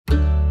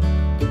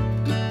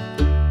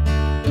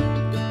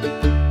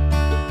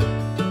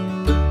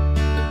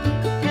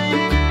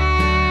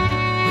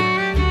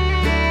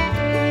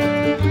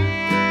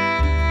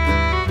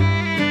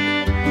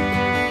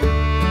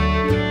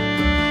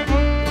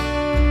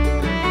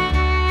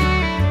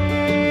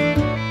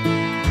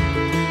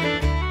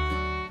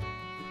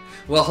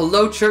Well,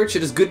 hello, church.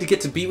 It is good to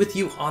get to be with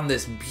you on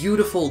this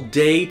beautiful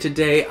day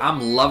today.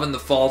 I'm loving the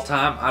fall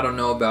time. I don't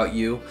know about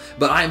you,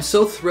 but I am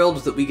so thrilled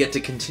that we get to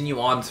continue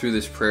on through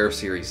this prayer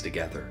series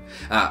together.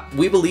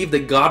 We believe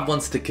that God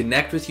wants to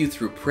connect with you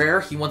through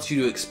prayer. He wants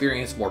you to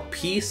experience more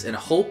peace and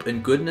hope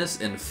and goodness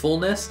and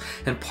fullness,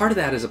 and part of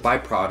that is a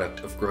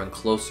byproduct of growing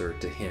closer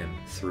to Him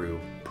through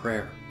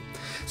prayer.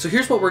 So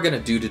here's what we're going to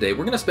do today.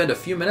 We're going to spend a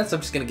few minutes.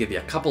 I'm just going to give you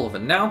a couple of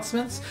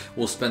announcements.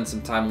 We'll spend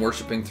some time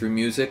worshiping through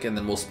music, and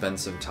then we'll spend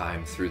some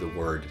time through the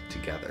Word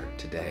together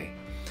today.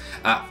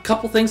 A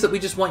couple things that we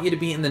just want you to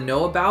be in the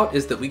know about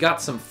is that we got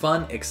some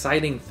fun,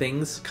 exciting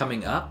things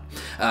coming up.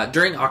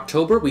 During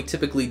October, we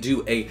typically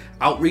do a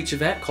outreach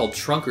event called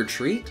Trunk or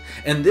Treat.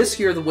 And this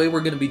year, the way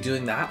we're going to be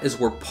doing that is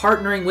we're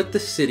partnering with the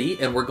city,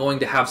 and we're going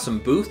to have some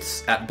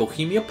booths at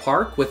Bohemia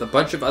Park with a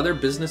bunch of other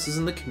businesses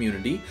in the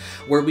community,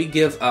 where we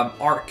give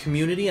our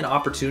community an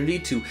opportunity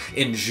to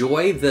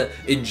enjoy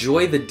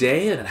the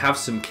day and have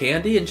some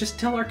candy and just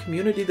tell our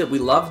community that we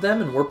love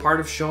them and we're part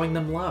of showing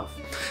them love.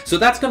 So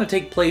that's going to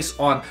take place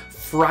on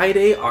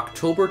Friday,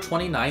 October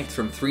 29th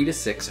from 3 to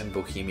 6 in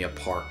Bohemia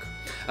Park.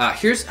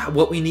 Here's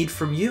what we need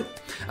from you.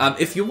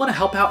 If you want to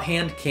help out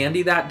hand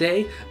candy that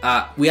day,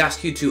 we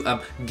ask you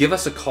to give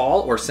us a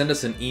call or send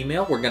us an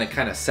email. We're going to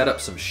kind of set up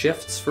some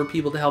shifts for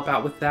people to help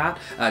out with that.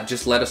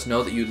 Just let us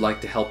know that you'd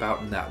like to help out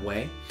in that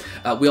way.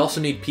 We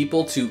also need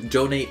people to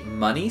donate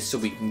money so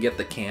we can get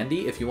the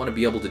candy. If you want to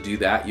be able to do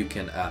that, you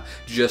can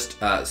just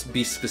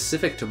be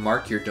specific to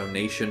mark your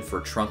donation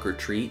for Trunk or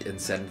Treat and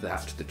send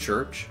that to the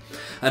church.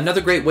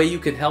 Another great way you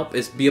can help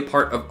is be a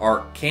part of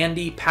our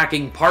candy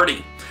packing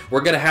party.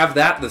 We're going to have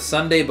that the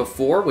Sunday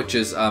before, which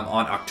is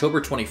on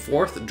October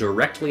 24th,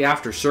 directly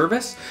after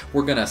service.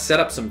 We're going to set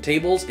up some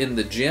tables in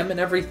the gym and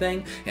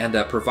everything, and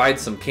provide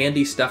some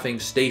candy stuffing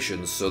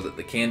stations so that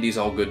the candy's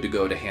all good to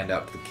go to hand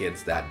out to the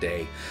kids that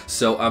day.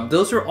 So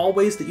those are all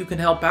ways that you can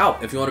help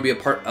out. If you want to be a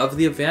part of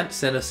the event,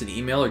 send us an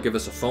email or give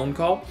us a phone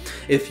call.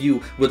 If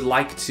you would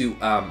like to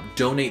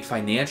donate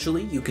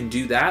financially, you can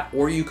do that,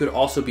 or you could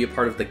also be a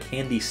part of the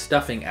candy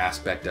stuffing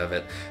aspect of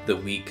it the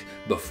week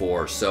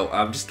before. So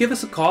just give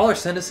us a call or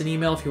send us an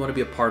email if you want to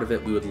be a part of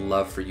it. We would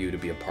love for you to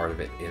be a part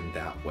of it in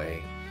that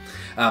way.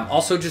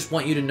 Also, just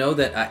want you to know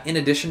that in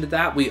addition to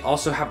that, we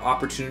also have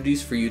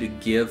opportunities for you to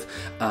give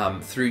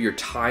through your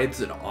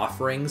tithes and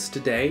offerings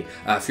today.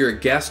 If you're a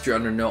guest, you're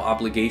under no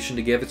obligation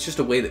to give. It's just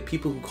a way that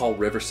people who call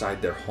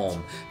Riverside their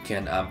home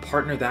can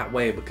partner that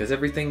way, because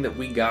everything that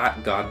we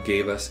got, God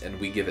gave us, and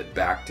we give it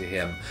back to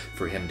Him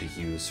for Him to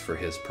use for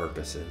His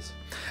purposes.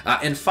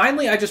 And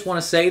finally, I just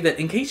want to say that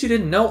in case you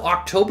didn't know,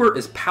 October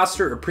is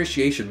Pastor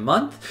Appreciation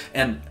Month,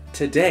 and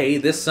today,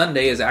 this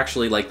Sunday, is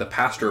actually like the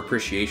Pastor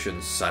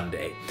Appreciation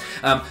Sunday.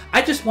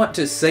 I just want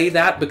to say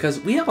that because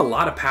we have a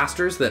lot of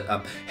pastors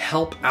that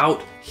help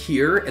out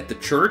here at the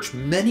church,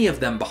 many of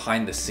them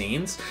behind the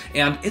scenes,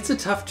 and it's a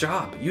tough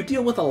job. You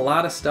deal with a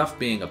lot of stuff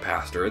being a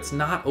pastor. It's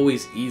not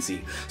always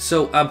easy.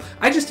 So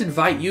I just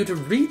invite you to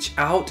reach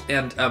out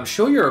and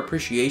show your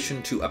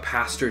appreciation to a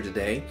pastor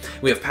today.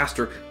 We have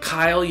Pastor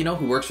Kyle,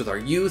 who works with our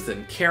youth,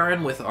 and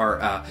Karen with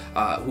our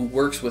who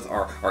works with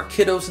our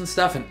kiddos and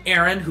stuff, and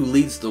Aaron, who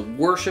leads the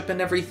worship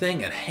and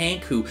everything, and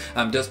Hank, who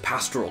does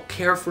pastoral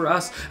care for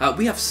us.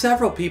 We have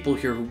several people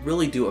here who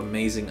really do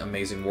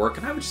amazing work,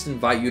 and I would just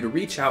invite you to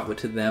reach out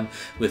to them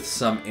with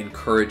some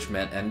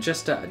encouragement and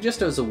just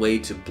as a way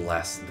to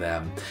bless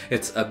them.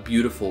 It's a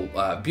beautiful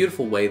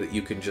way that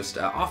you can just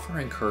offer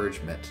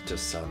encouragement to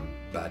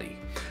somebody.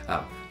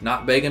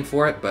 Not begging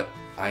for it, but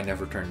I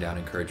never turn down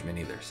encouragement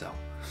either, so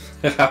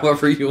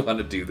however you want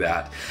to do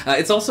that.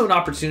 It's also an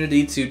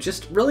opportunity to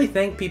just really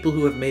thank people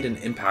who have made an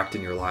impact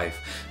in your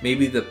life.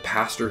 Maybe the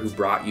pastor who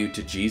brought you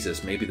to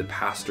Jesus, maybe the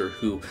pastor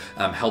who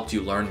helped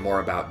you learn more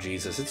about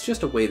Jesus. It's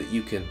just a way that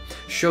you can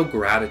show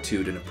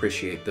gratitude and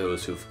appreciate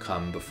those who've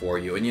come before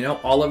you. And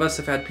all of us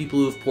have had people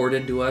who have poured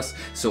into us,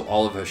 so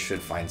all of us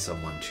should find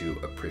someone to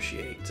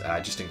appreciate. I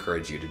just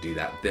encourage you to do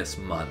that this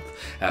month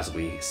as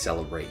we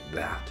celebrate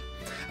that.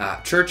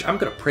 Church, I'm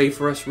going to pray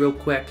for us real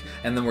quick,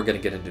 and then we're going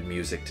to get into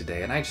music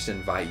today. And I just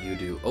invite you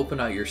to open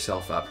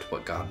yourself up to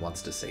what God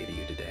wants to say to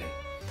you today.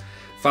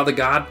 Father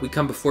God, we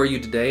come before you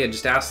today and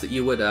just ask that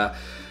you would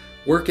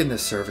work in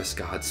this service,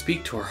 God.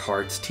 Speak to our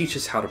hearts, teach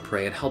us how to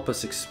pray, and help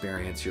us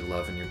experience your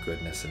love and your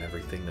goodness in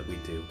everything that we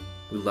do.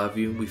 We love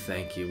you, we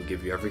thank you, we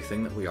give you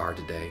everything that we are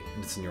today.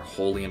 And it's in your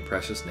holy and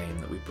precious name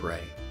that we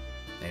pray.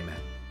 Amen.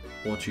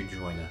 Won't you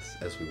join us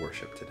as we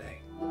worship today?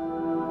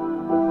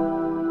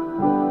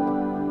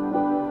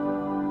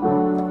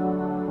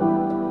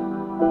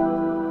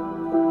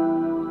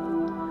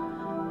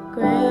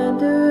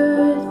 Grand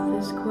earth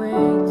has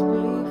quaked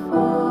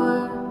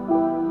before,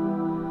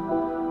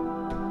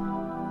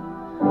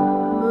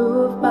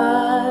 moved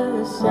by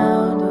the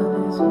sound of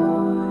his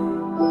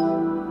voice,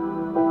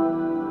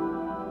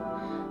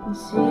 and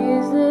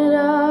seas that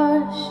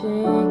are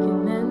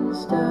shaken and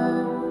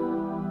stirred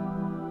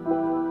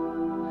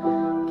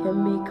can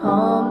be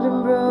calmed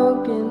and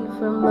broken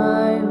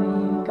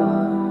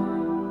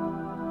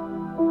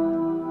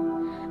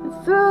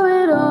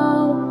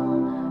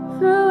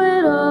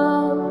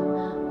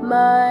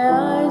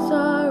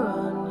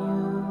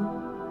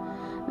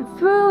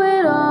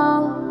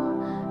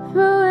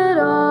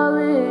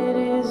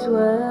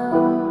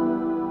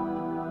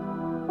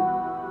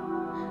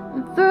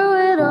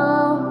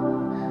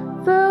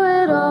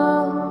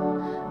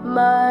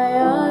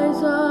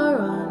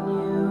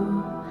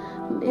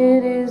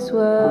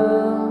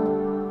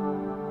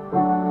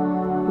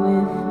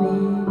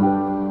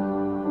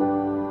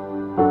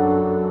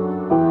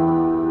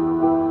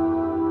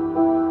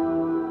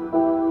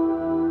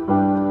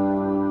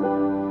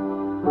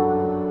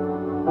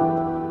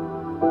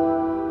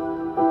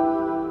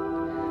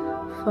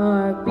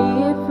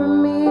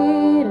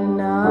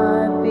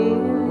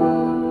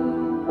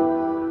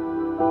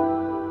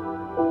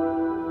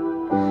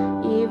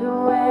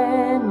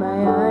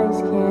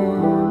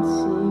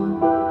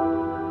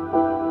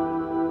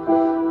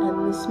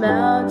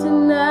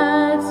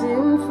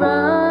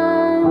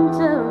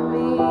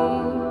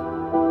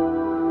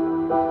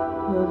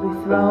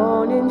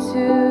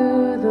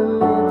into the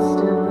midst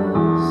of the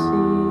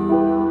sea.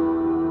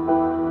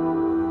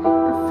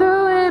 And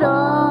through it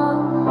all,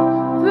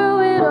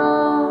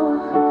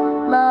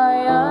 my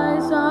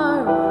eyes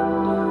are on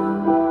you.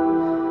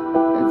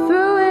 And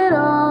through it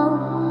all,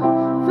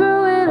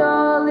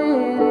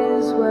 it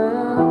is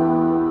well.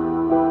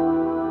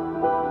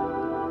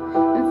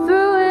 And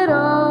through it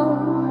all,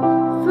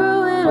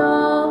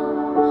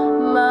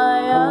 my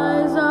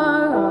eyes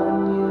are on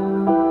you,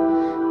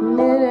 and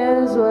it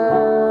is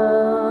well.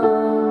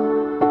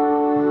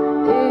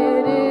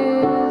 It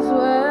is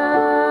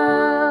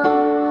well.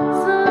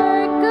 So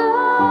let go,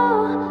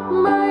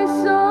 my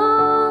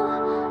soul,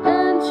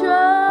 and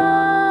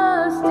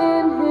trust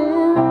in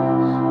Him.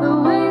 The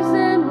waves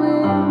and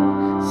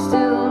wind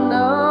still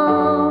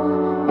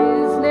know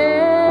His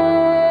name.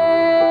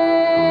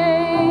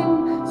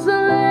 So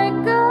let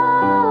go,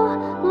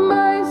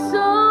 my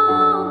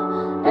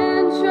soul,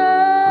 and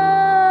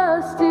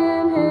trust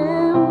in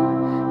Him.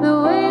 The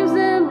waves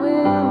and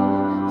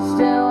wind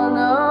still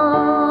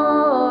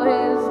know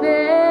His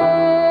name.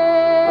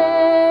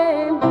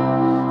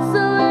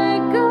 So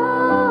let go,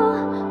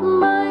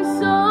 my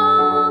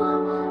soul,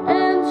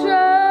 and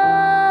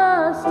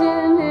trust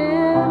in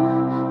Him.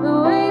 The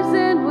waves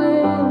and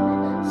wind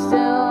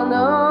still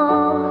know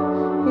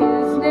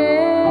His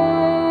name.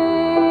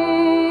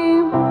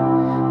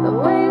 The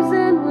waves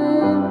and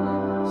wind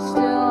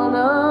still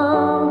know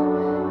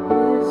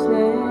His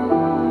name.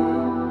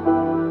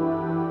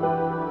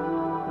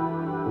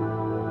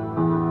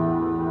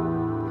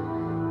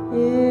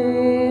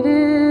 It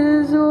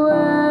is well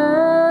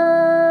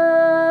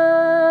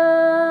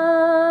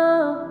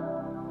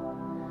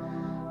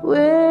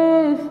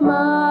with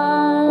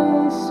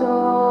my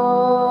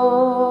soul.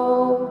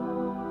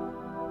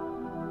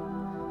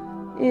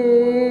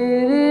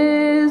 It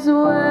is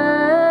well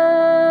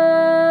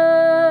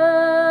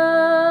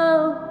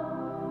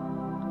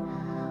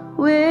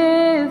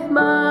with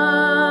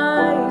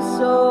my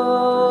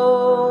soul.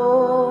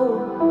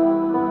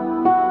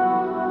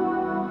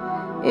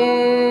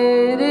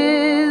 It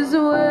is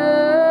well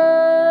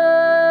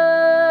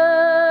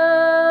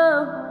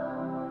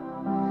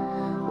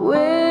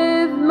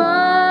with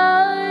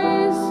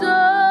my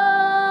soul.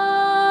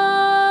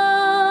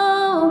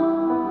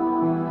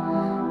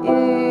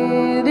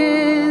 It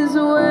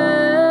is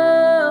well.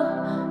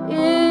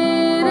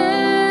 It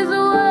is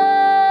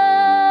well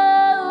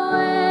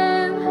with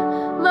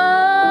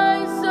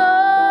my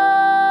soul.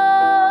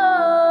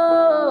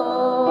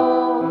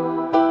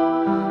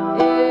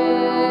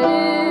 It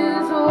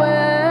is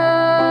well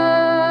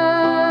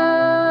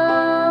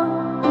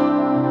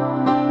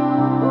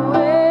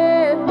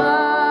with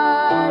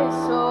my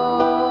soul.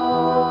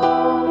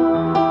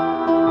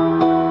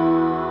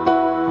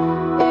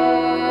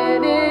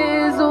 It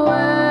is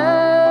well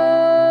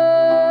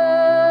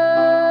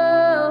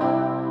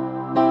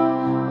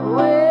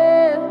with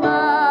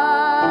my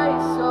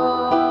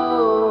soul.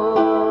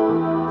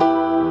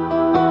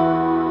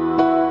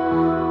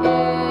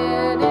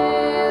 It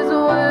is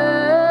well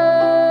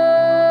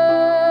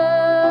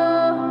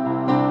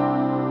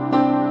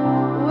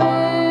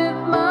with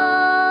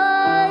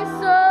my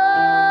soul.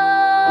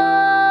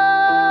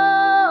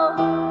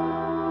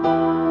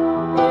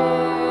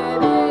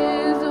 It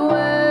is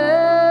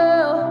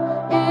well.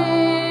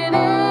 It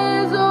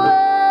is well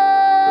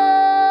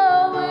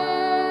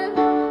with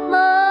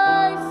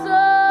my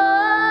soul.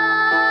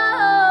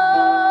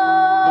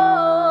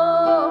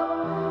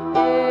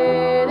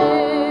 It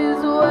is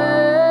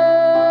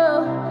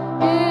well.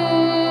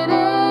 It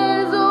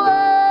is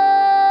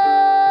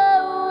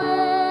well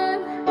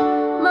with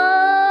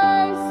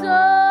my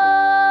soul.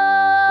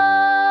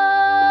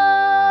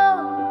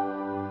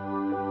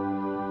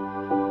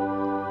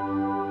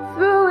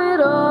 Through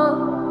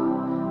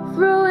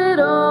it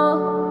all,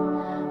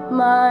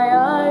 my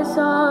eyes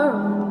are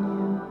on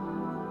you.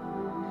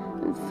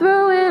 And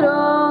through it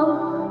all,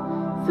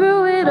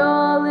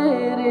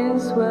 it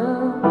is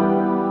well.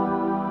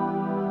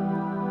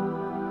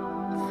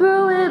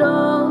 Through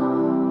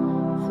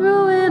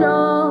it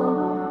all,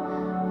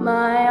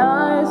 my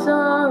eyes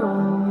are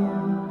on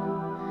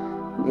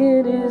you.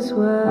 It is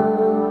well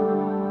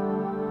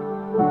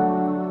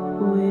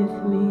with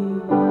me.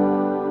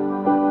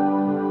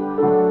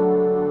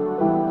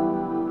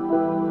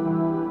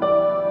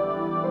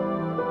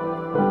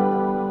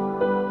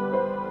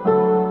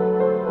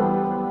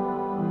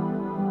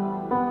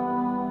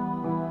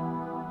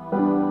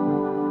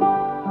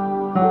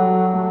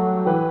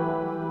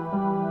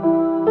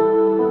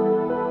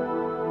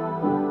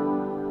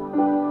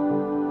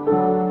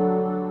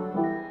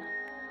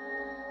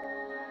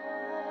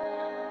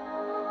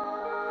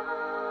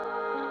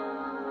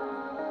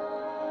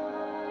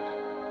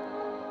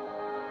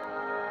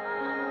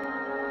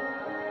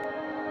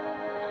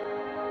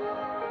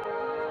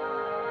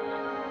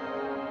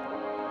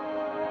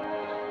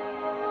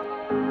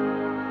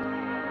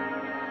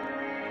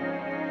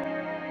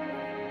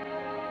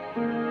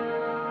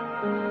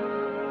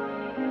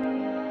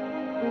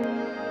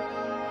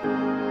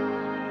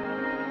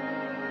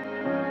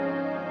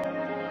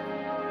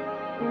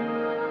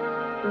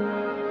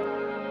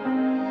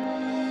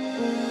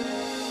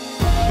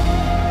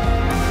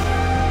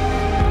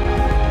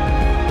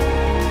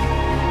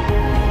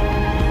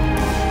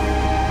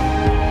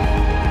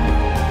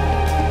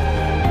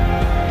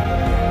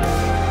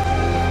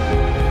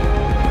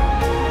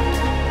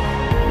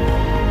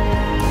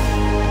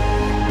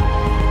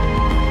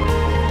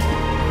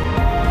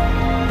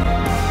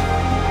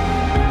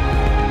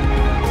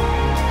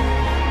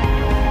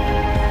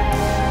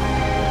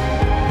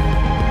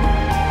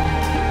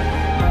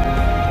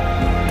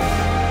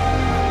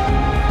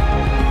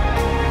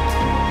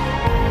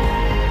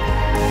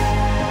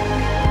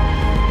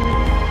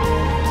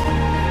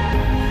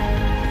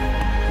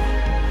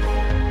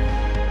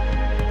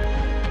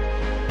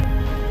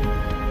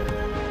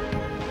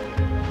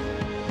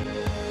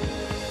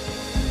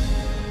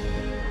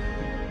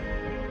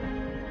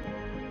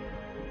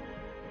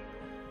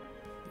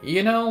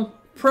 You know,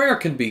 prayer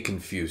can be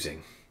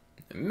confusing.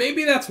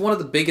 Maybe that's one of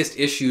the biggest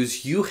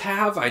issues you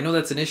have. I know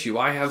that's an issue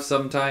I have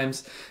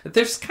sometimes. That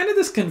there's kind of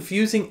this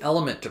confusing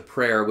element to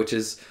prayer, which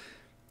is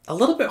a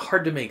little bit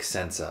hard to make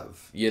sense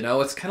of. You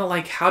know, it's kind of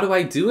like, how do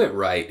I do it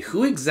right?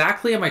 Who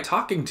exactly am I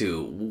talking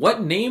to?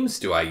 What names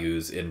do I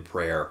use in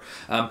prayer?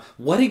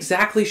 What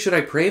exactly should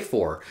I pray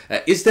for?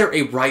 Is there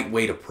a right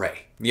way to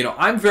pray? You know,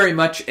 I'm very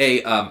much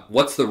a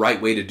what's the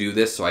right way to do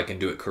this so I can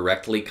do it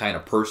correctly kind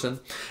of person.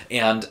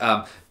 And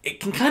it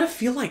can kind of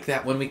feel like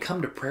that when we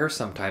come to prayer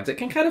sometimes. It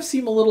can kind of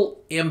seem a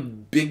little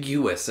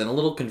ambiguous and a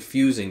little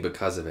confusing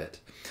because of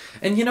it.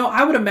 And you know,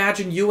 I would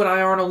imagine you and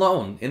I aren't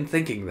alone in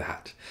thinking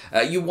that.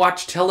 You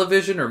watch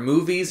television or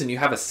movies and you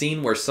have a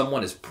scene where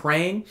someone is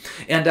praying,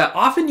 and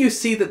often you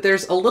see that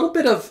there's a little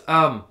bit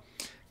of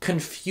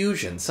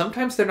confusion.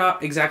 Sometimes they're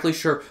not exactly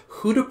sure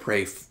who to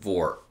pray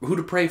for, or who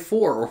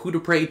to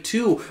pray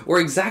to, or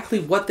exactly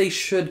what they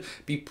should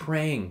be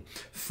praying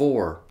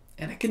for.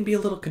 And it can be a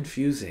little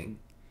confusing.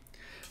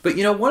 But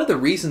you know, one of the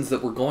reasons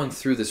that we're going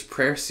through this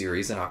prayer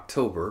series in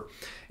October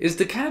is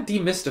to kind of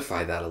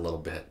demystify that a little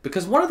bit.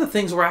 Because one of the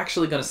things we're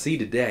actually going to see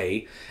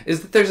today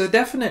is that there's a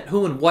definite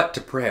who and what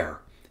to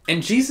prayer.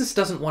 And Jesus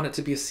doesn't want it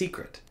to be a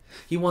secret.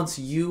 He wants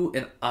you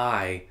and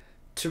I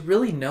to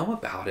really know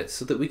about it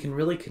so that we can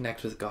really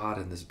connect with God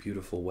in this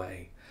beautiful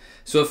way.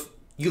 So if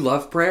you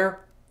love prayer,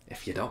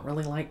 if you don't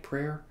really like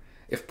prayer,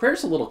 if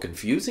prayer's a little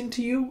confusing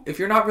to you, if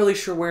you're not really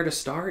sure where to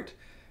start,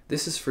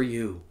 this is for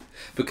you.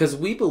 Because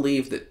we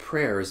believe that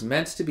prayer is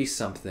meant to be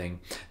something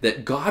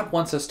that God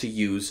wants us to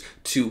use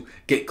to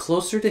get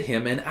closer to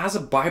Him, and as a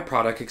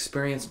byproduct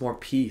experience more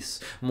peace,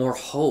 more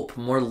hope,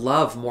 more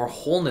love, more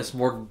wholeness,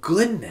 more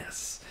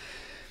goodness.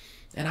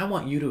 And I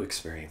want you to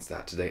experience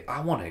that today.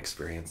 I want to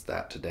experience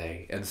that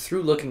today. And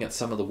through looking at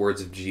some of the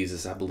words of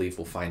Jesus, I believe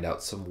we'll find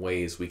out some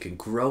ways we can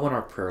grow in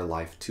our prayer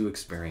life to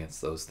experience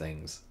those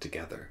things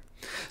together.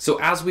 So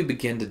as we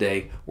begin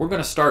today, we're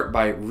going to start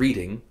by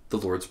reading the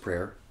Lord's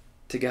Prayer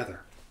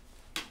together.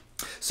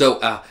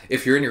 So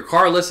if you're in your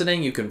car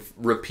listening, you can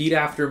repeat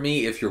after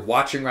me. If you're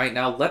watching right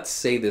now, let's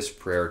say this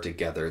prayer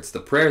together. It's the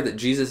prayer that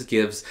Jesus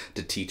gives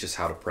to teach us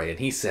how to pray. And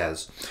He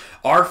says,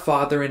 "Our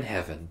Father in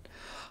heaven,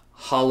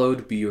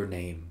 hallowed be your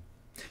name.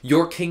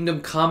 Your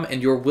kingdom come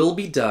and your will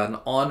be done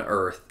on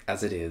earth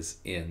as it is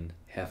in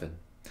heaven.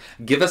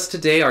 Give us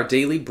today our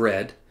daily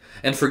bread,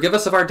 and forgive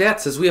us of our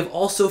debts as we have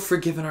also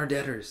forgiven our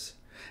debtors.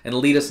 And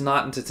lead us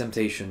not into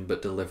temptation,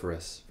 but deliver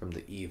us from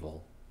the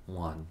evil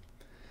one."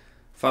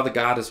 Father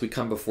God, as we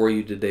come before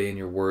you today in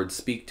your word,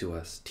 speak to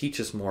us, teach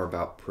us more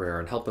about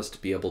prayer, and help us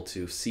to be able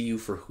to see you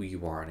for who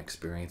you are and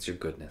experience your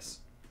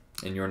goodness.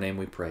 In your name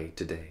we pray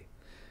today.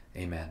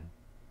 Amen.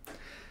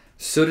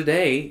 So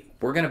today,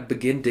 we're going to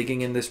begin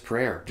digging in this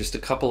prayer, just a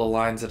couple of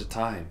lines at a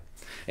time.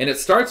 And it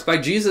starts by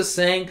Jesus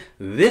saying,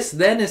 this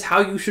then is how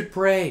you should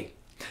pray.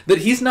 That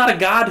He's not a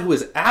God who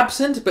is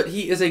absent, but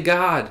He is a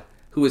God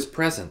who is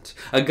present.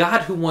 A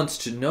God who wants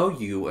to know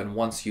you and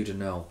wants you to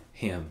know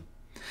Him.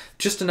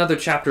 Just another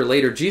chapter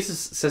later, Jesus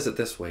says it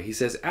this way. He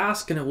says,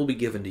 "Ask and it will be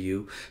given to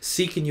you.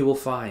 Seek and you will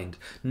find.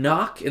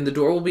 Knock and the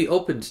door will be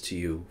opened to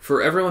you.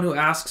 For everyone who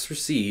asks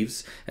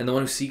receives, and the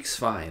one who seeks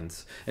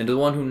finds. And to the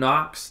one who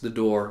knocks, the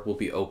door will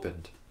be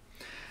opened."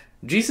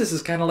 Jesus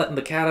is kind of letting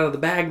the cat out of the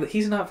bag that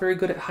He's not very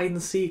good at hide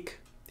and seek.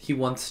 He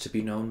wants to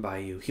be known by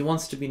you. He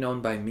wants to be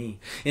known by me.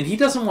 And He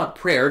doesn't want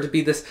prayer to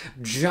be this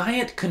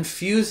giant,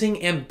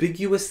 confusing,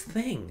 ambiguous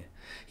thing.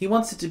 He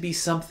wants it to be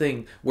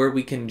something where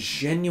we can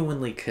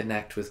genuinely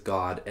connect with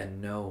God and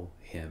know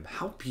Him.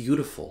 How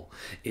beautiful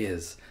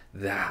is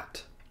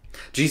that?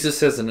 Jesus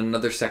says in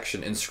another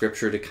section in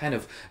Scripture to kind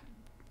of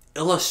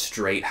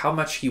illustrate how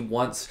much He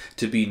wants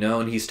to be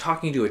known. He's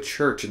talking to a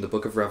church in the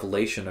book of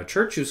Revelation, a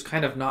church who's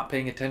kind of not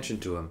paying attention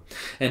to Him.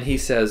 And He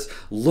says,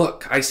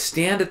 "Look, I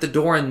stand at the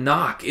door and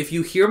knock. If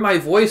you hear my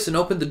voice and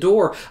open the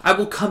door, I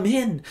will come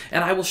in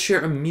and I will share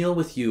a meal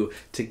with you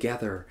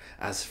together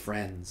as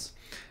friends."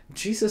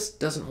 Jesus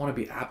doesn't want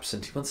to be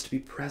absent. He wants to be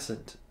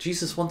present.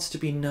 Jesus wants to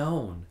be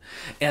known.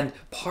 And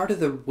part of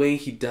the way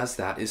He does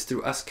that is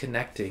through us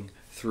connecting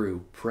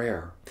through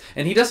prayer.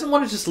 And He doesn't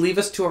want to just leave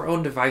us to our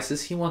own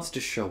devices. He wants to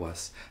show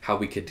us how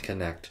we can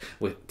connect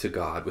to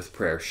God with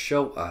prayer.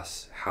 Show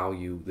us how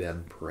you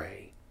then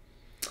pray.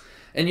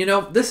 And you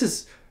know, this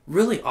is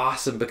really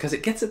awesome because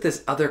it gets at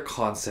this other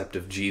concept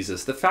of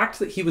Jesus. The fact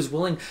that He was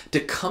willing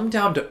to come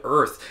down to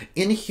earth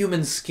in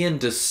human skin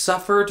to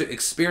suffer, to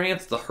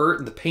experience the hurt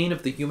and the pain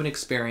of the human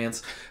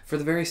experience for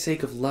the very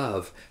sake of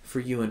love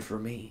for you and for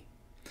me.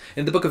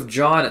 In the book of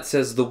John, it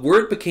says, "The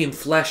Word became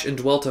flesh and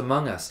dwelt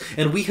among us,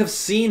 and we have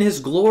seen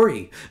His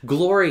glory,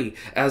 glory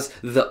as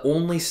the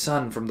only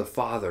Son from the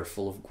Father,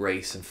 full of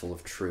grace and full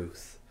of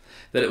truth."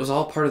 That it was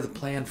all part of the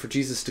plan for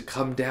Jesus to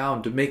come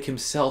down, to make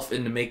Himself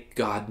and to make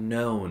God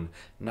known,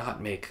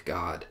 not make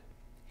God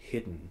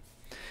hidden.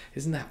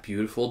 Isn't that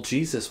beautiful?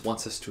 Jesus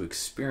wants us to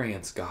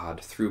experience God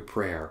through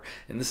prayer,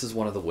 and this is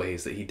one of the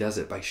ways that He does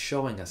it, by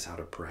showing us how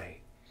to pray.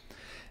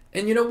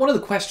 And you know, one of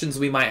the questions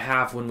we might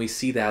have when we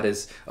see that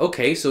is,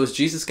 okay, so is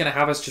Jesus going to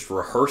have us just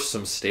rehearse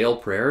some stale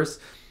prayers?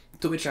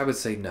 To which I would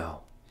say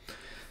no.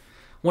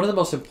 One of the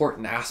most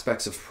important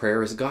aspects of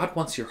prayer is God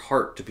wants your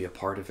heart to be a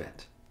part of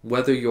it.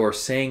 Whether you're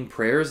saying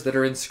prayers that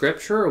are in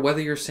Scripture or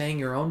whether you're saying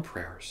your own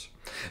prayers.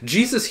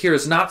 Jesus here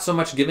is not so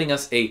much giving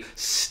us a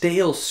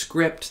stale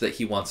script that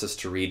he wants us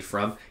to read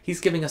from. He's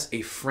giving us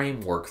a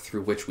framework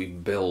through which we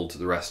build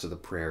the rest of the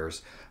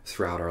prayers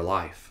throughout our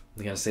life.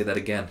 I'm going to say that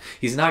again.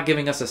 He's not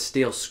giving us a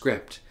stale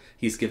script.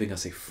 He's giving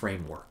us a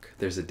framework.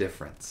 There's a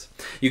difference.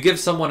 You give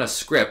someone a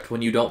script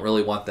when you don't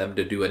really want them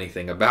to do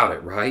anything about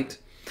it, right?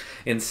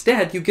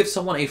 Instead, you give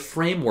someone a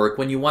framework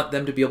when you want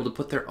them to be able to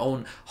put their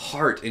own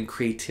heart and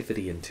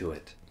creativity into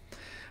it.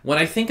 When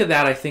I think of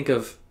that, I think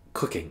of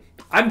cooking.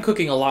 I'm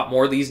cooking a lot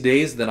more these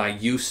days than I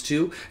used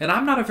to, and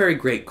I'm not a very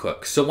great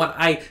cook. So when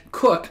I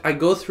cook, I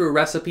go through a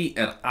recipe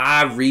and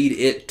I read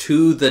it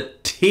to the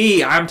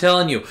T. I'm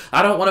telling you,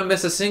 I don't want to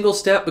miss a single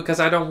step because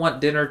I don't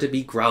want dinner to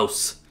be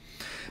gross.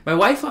 My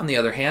wife, on the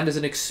other hand, is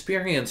an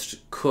experienced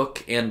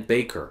cook and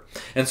baker.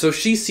 And so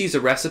she sees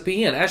a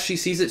recipe, and as she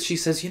sees it, she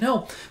says, you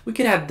know, we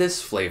could add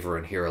this flavor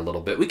in here a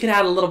little bit. We could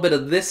add a little bit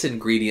of this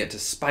ingredient to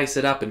spice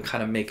it up and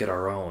kind of make it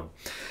our own.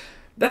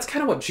 That's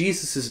kind of what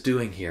Jesus is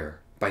doing here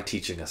by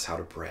teaching us how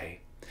to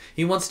pray.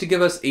 He wants to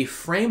give us a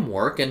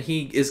framework, and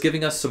he is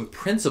giving us some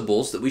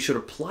principles that we should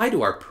apply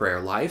to our prayer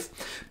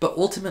life, but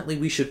ultimately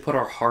we should put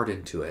our heart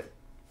into it.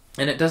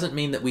 And it doesn't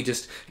mean that we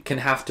just can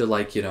have to,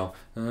 like, you know,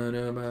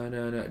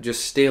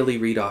 just stalely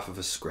read off of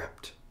a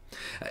script.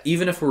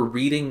 Even if we're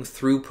reading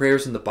through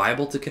prayers in the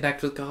Bible to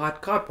connect with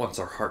God, God wants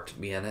our heart to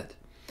be in it.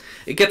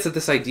 It gets at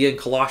this idea in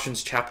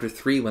Colossians chapter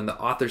 3 when the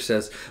author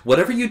says,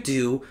 whatever you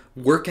do,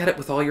 work at it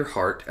with all your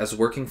heart as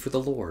working for the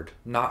Lord,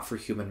 not for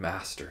human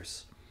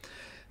masters.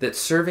 That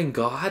serving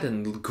God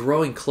and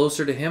growing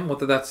closer to him,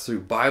 whether that's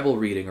through Bible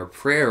reading or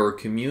prayer or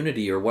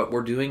community or what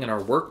we're doing in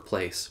our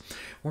workplace,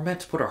 we're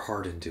meant to put our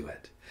heart into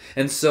it.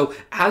 And so,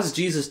 as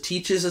Jesus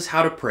teaches us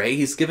how to pray,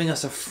 he's giving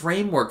us a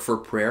framework for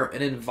prayer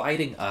and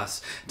inviting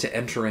us to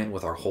enter in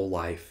with our whole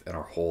life and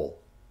our whole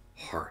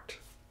heart.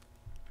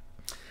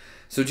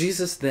 So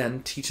Jesus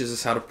then teaches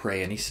us how to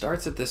pray, and he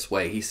starts it this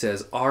way. He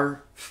says,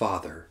 Our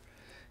Father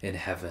in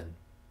heaven.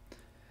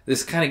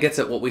 This kind of gets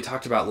at what we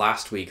talked about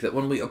last week, that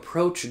when we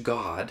approach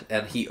God,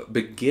 and he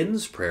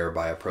begins prayer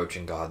by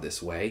approaching God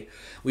this way,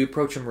 we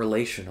approach him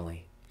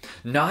relationally.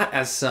 Not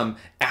as some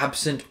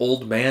absent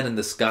old man in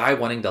the sky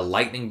wanting to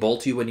lightning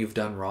bolt you when you've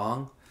done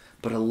wrong,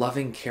 but a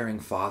loving,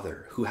 caring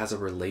Father who has a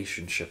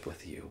relationship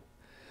with you.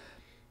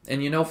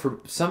 And you know,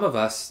 for some of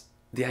us,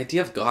 the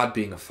idea of God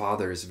being a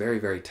father is very,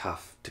 very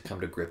tough to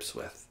come to grips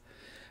with.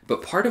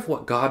 But part of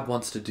what God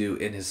wants to do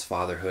in his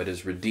fatherhood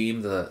is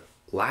redeem the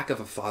lack of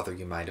a father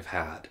you might have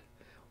had,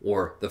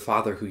 or the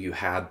father who you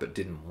had but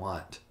didn't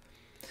want.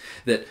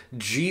 That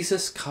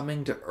Jesus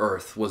coming to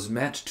earth was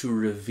meant to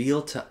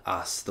reveal to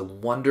us the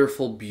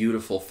wonderful,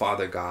 beautiful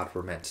Father God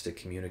we're meant to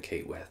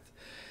communicate with.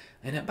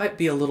 And it might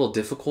be a little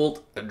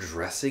difficult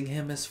addressing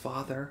him as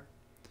Father,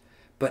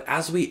 but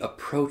as we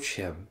approach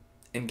him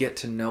and get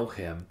to know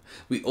him,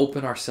 we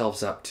open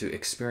ourselves up to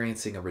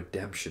experiencing a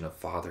redemption of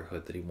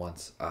fatherhood that he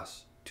wants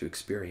us to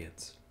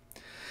experience.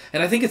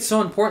 And I think it's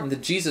so important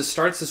that Jesus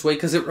starts this way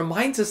because it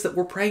reminds us that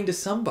we're praying to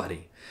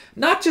somebody.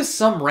 Not just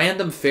some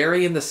random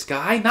fairy in the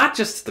sky, not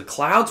just the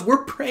clouds.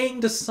 We're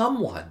praying to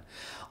someone,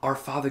 our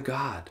Father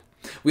God.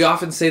 We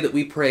often say that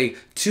we pray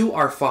to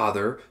our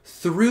Father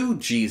through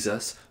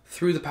Jesus,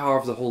 through the power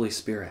of the Holy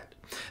Spirit.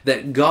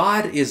 That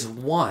God is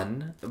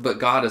one, but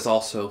God is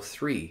also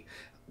three.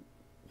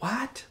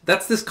 What?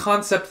 That's this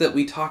concept that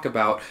we talk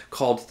about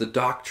called the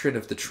doctrine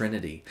of the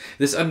Trinity.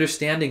 This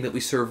understanding that we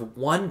serve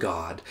one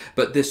God,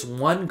 but this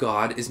one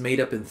God is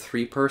made up in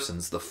three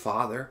persons, the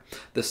Father,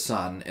 the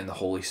Son, and the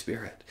Holy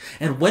Spirit.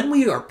 And when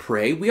we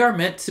pray, we are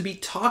meant to be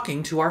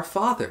talking to our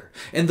Father.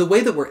 And the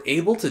way that we're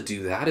able to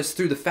do that is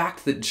through the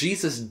fact that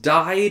Jesus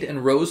died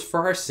and rose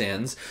for our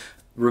sins,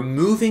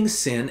 removing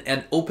sin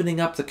and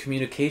opening up the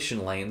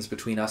communication lanes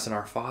between us and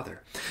our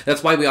Father.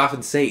 That's why we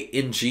often say,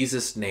 in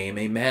Jesus' name,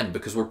 amen,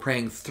 because we're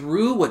praying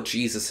through what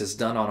Jesus has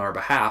done on our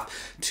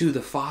behalf to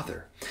the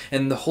Father.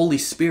 And the Holy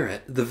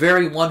Spirit, the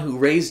very one who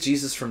raised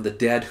Jesus from the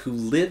dead, who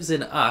lives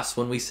in us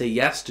when we say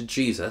yes to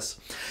Jesus,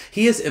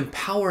 he is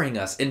empowering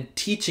us and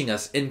teaching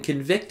us and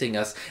convicting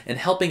us and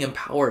helping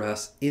empower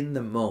us in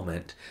the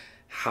moment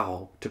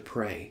how to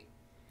pray.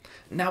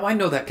 Now, I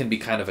know that can be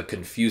kind of a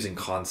confusing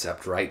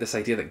concept, right? This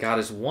idea that God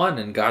is one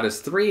and God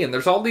is three, and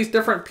there's all these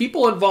different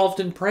people involved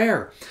in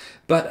prayer.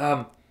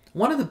 But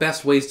one of the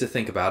best ways to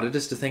think about it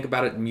is to think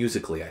about it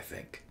musically, I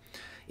think.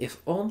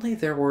 If only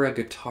there were a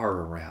guitar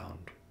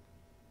around.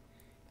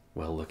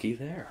 Well, looky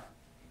there.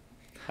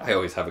 I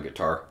always have a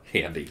guitar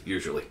handy,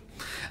 usually.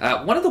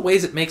 One of the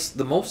ways it makes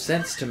the most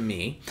sense to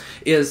me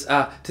is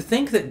to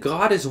think that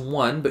God is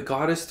one, but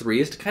God is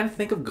three, is to kind of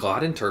think of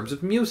God in terms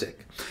of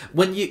music.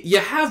 When you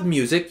have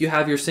music, you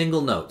have your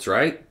single notes,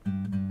 right?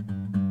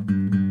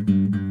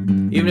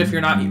 Even if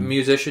you're not a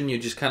musician, you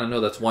just kind of know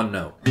that's one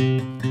note.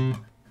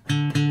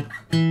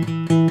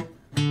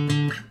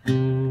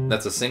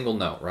 That's a single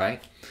note,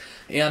 right?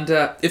 And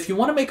if you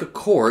want to make a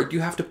chord,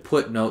 you have to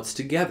put notes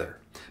together.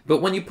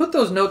 But when you put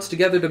those notes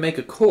together to make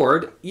a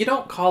chord, you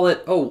don't call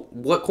it, oh,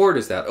 what chord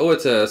is that? Oh,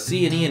 it's a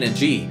C, an E, and a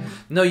G.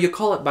 No, you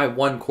call it by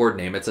one chord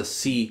name. It's a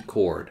C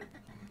chord.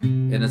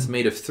 And it's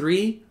made of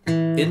 3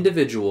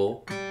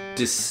 individual,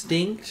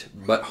 distinct,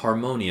 but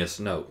harmonious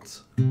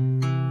notes.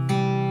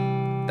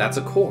 That's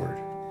a chord.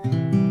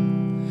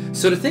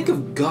 So to think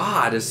of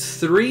God as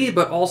 3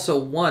 but also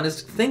 1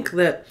 is to think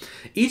that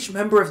each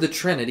member of the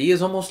Trinity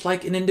is almost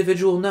like an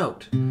individual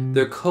note.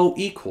 They're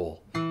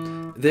co-equal.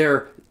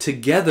 They're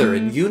together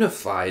and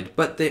unified,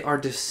 but they are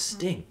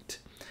distinct.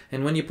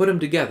 And when you put them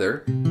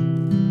together,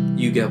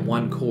 you get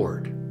one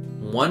chord.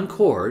 One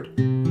chord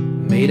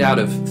made out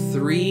of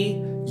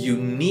 3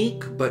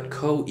 unique but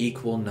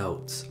co-equal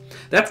notes.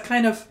 That's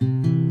kind of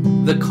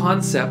the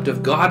concept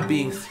of God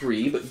being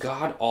 3, but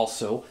God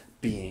also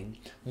being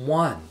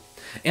 1.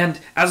 And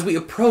as we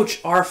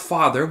approach our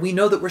Father, we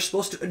know that we're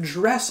supposed to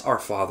address our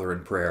Father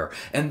in prayer,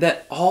 and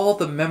that all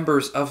the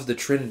members of the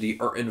Trinity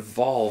are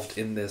involved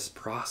in this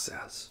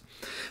process.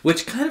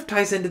 Which kind of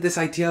ties into this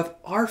idea of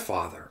our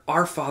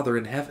Father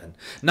in heaven.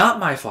 Not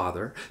my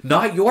Father,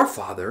 not your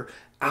Father,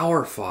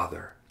 our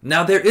Father.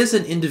 Now there is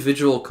an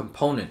individual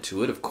component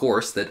to it, of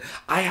course, that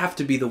I have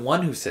to be the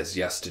one who says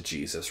yes to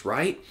Jesus,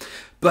 right?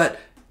 But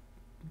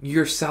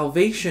your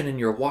salvation and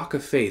your walk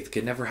of faith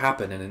can never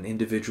happen in an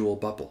individual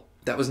bubble.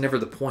 That was never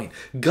the point.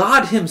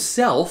 God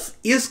himself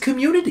is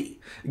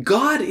community.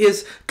 God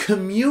is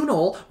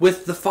communal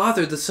with the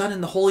Father, the Son,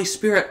 and the Holy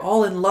Spirit,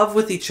 all in love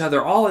with each other,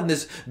 all in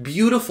this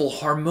beautiful,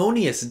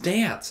 harmonious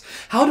dance.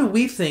 How do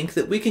we think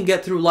that we can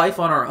get through life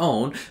on our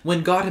own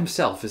when God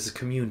himself is a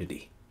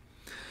community?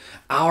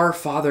 Our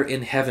Father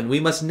in heaven. We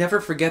must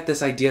never forget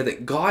this idea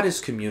that God is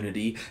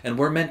community, and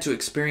we're meant to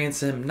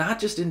experience him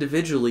not just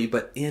individually,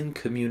 but in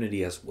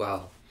community as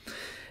well.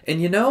 And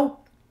you know,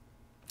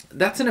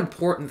 that's an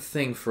important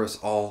thing for us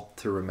all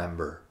to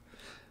remember.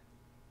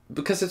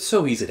 Because it's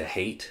so easy to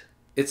hate.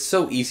 It's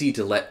so easy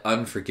to let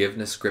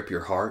unforgiveness grip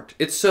your heart.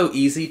 It's so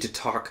easy to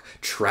talk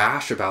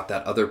trash about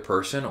that other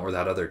person or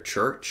that other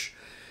church.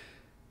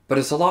 But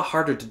it's a lot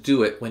harder to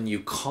do it when you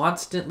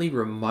constantly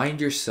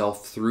remind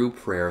yourself through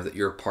prayer that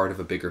you're part of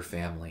a bigger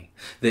family.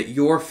 That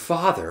your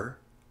Father,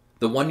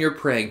 the one you're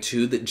praying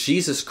to, that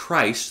Jesus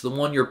Christ, the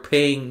one you're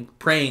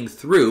praying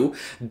through,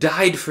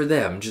 died for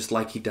them just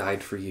like he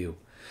died for you.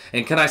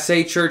 And can I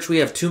say, church, we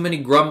have too many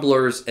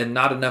grumblers and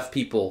not enough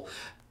people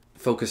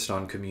focused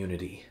on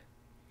community.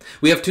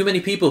 We have too many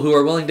people who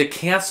are willing to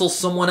cancel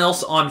someone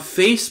else on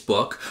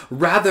Facebook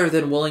rather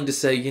than willing to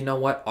say, you know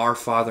what, our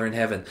Father in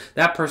heaven,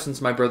 that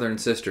person's my brother and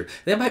sister.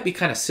 They might be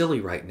kind of silly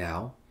right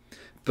now,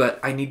 but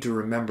I need to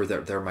remember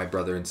that they're my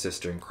brother and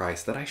sister in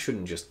Christ, that I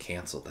shouldn't just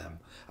cancel them.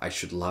 I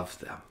should love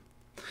them.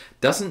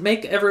 Doesn't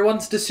make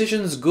everyone's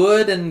decisions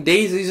good and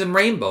daisies and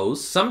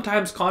rainbows.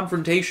 Sometimes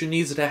confrontation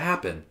needs to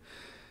happen.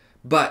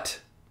 But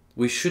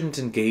we shouldn't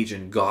engage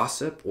in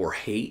gossip or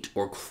hate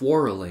or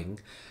quarreling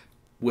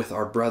with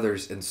our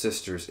brothers and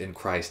sisters in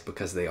Christ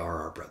because they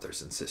are our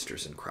brothers and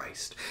sisters in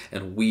Christ.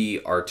 And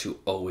we are to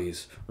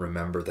always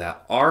remember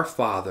that. Our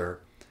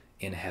Father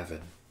in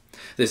heaven.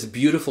 This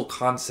beautiful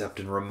concept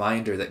and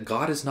reminder that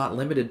God is not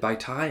limited by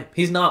time.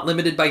 He's not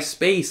limited by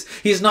space.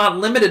 He's not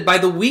limited by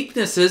the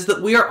weaknesses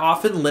that we are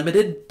often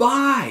limited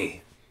by.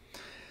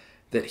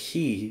 That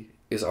he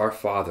is our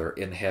Father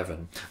in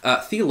heaven.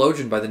 A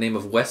theologian by the name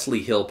of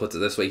Wesley Hill puts it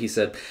this way. He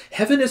said,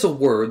 heaven is a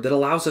word that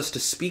allows us to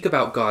speak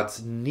about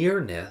God's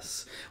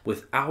nearness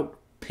without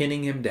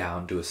pinning him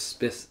down to a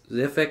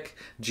specific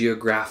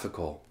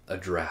geographical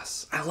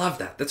address. I love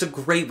that. That's a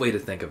great way to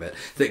think of it.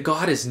 That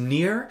God is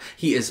near,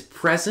 he is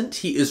present,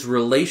 he is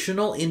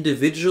relational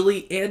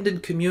individually and in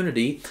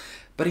community,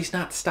 but he's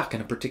not stuck in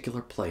a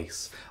particular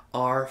place.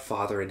 Our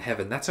Father in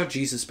heaven. That's how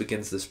Jesus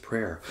begins this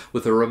prayer,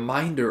 with a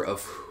reminder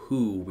of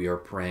who we are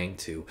praying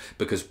to,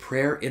 because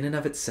prayer in and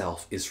of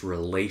itself is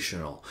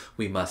relational.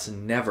 We must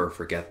never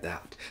forget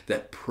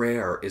that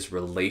prayer is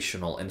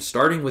relational, and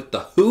starting with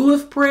the who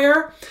of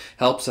prayer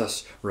helps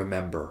us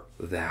remember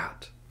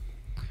that.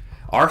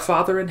 Our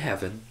Father in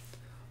heaven,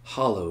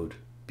 hallowed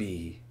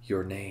be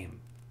your name.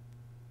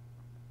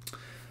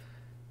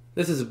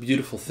 This is a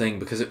beautiful thing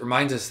because it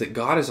reminds us that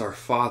God is our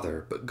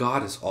Father, but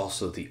God is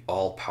also the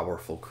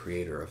all-powerful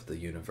creator of the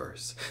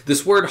universe.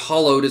 This word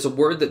hallowed is a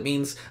word that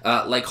means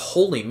like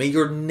holy. May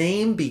your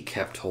name be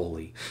kept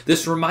holy.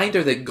 This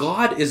reminder that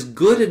God is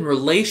good and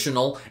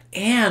relational,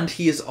 and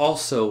he is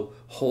also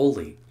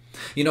holy.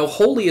 You know,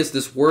 holy is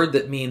this word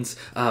that means,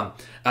 in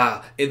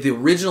the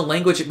original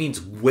language, it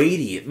means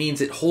weighty. It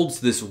means it holds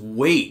this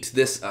weight,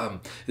 this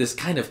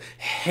kind of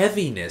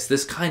heaviness,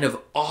 this kind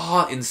of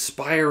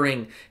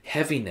awe-inspiring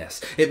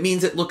heaviness. It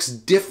means it looks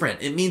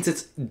different. It means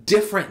it's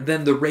different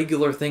than the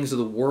regular things of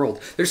the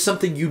world. There's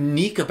something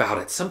unique about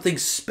it, something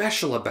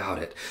special about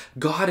it.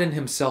 God in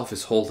himself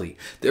is holy.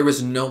 There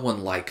is no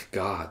one like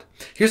God.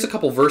 Here's a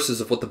couple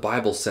verses of what the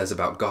Bible says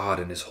about God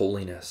and his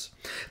holiness.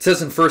 It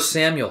says in 1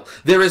 Samuel,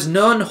 there is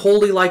none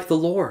holy like the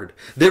Lord.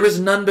 There is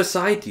none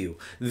beside you.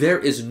 There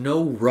is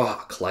no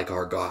rock like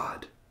our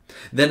God.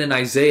 Then in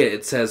Isaiah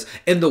it says,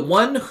 and the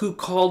one who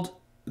called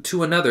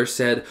to another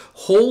said,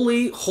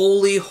 "Holy,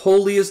 holy,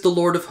 holy is the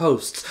Lord of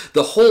hosts.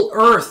 The whole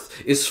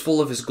earth is full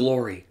of his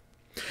glory."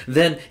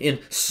 Then in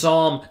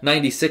Psalm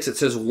 96 it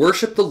says,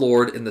 "Worship the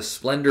Lord in the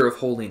splendor of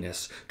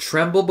holiness.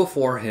 Tremble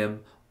before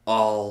him,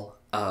 all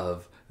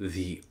of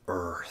the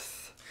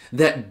earth."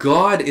 That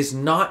God is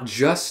not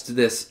just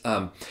this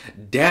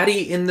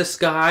daddy in the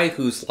sky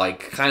who's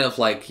like kind of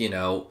like,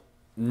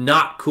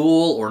 not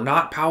cool or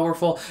not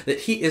powerful,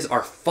 that he is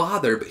our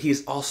Father, but he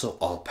is also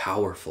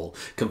all-powerful,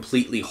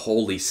 completely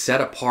holy,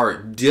 set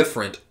apart,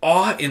 different,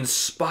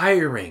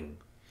 awe-inspiring.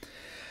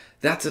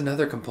 That's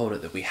another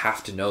component that we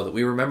have to know, that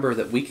we remember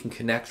that we can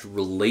connect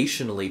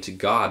relationally to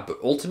God, but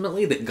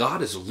ultimately that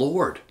God is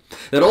Lord.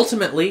 That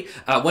ultimately,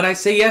 when I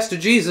say yes to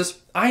Jesus,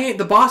 I ain't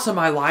the boss of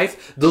my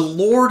life. The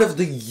Lord of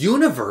the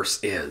universe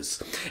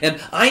is.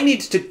 And I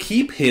need to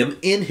keep him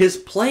in his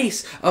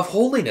place of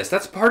holiness.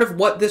 That's part of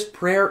what this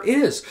prayer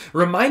is.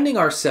 Reminding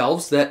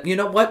ourselves that, you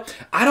know what?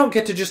 I don't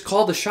get to just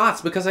call the shots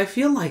because I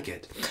feel like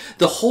it.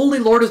 The Holy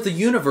Lord of the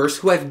universe,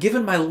 who I've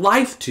given my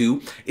life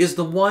to, is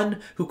the one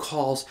who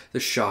calls the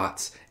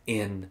shots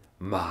in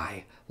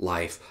my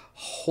life.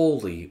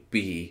 Holy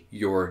be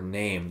your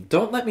name.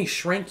 Don't let me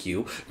shrink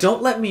you.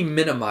 Don't let me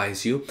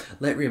minimize you.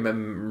 Let me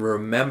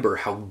remember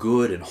how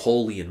good and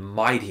holy and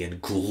mighty and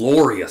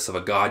glorious of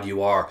a God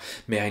you are.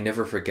 May I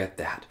never forget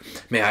that.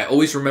 May I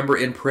always remember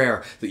in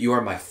prayer that you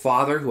are my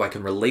Father who I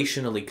can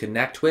relationally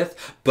connect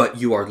with, but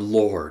you are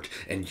Lord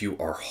and you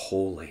are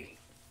holy.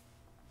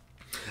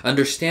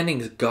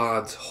 Understanding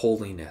God's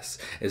holiness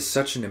is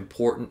such an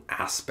important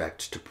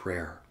aspect to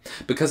prayer,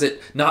 because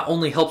it not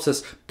only helps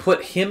us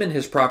put him in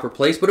his proper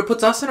place, but it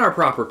puts us in our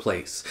proper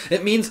place.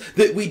 It means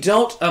that we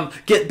don't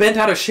get bent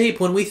out of shape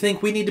when we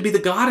think we need to be the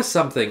God of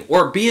something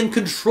or be in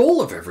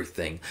control of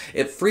everything.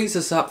 It frees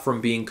us up from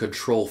being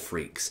control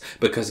freaks,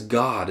 because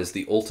God is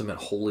the ultimate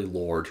holy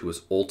Lord who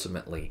is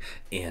ultimately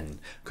in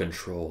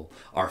control.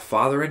 Our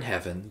Father in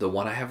heaven, the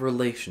one I have a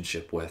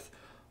relationship with,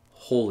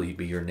 holy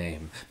be your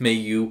name.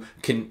 May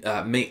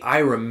I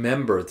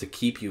remember to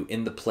keep you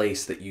in the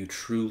place that you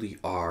truly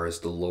are as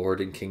the Lord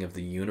and King of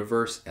the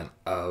universe and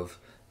of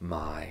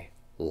my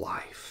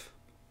life.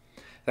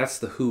 That's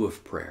the who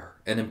of prayer.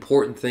 An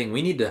important thing.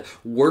 We need to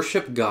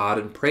worship God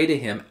and pray to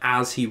him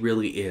as he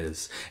really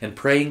is. And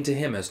praying to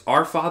him as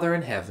our Father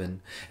in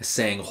heaven,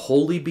 saying,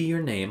 holy be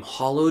your name,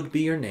 hallowed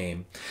be your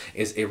name,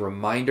 is a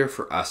reminder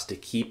for us to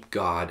keep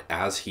God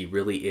as he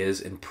really is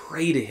and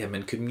pray to him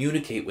and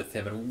communicate with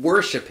him and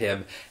worship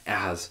him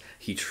as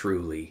he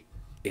truly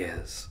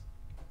is.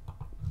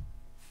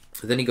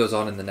 Then he goes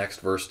on in the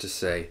next verse to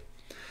say,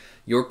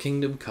 your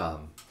kingdom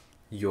come,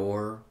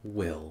 your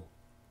will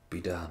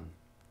be done.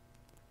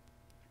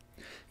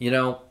 You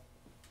know,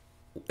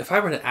 if I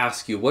were to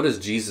ask you, what does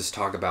Jesus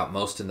talk about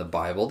most in the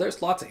Bible?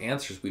 There's lots of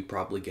answers we'd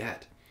probably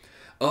get.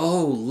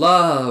 Oh,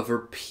 love or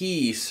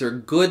peace or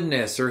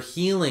goodness or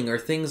healing or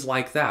things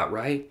like that,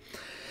 right?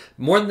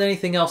 More than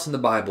anything else in the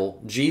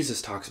Bible,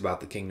 Jesus talks about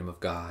the kingdom of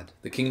God.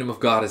 The kingdom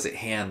of God is at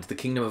hand. The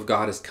kingdom of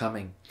God is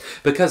coming.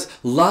 Because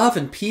love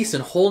and peace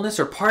and wholeness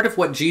are part of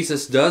what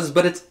Jesus does,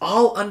 but it's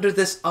all under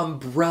this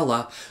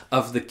umbrella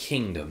of the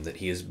kingdom that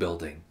he is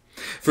building.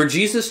 For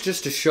Jesus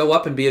just to show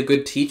up and be a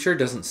good teacher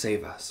doesn't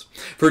save us.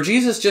 For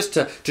Jesus just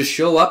to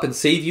show up and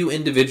save you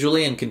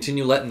individually and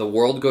continue letting the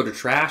world go to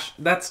trash,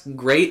 that's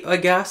great, I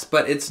guess,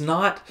 but it's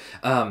not,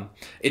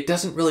 it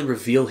doesn't really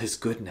reveal his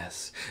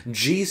goodness.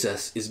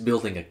 Jesus is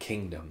building a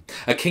kingdom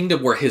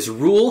where his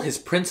rule, his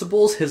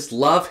principles, his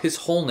love, his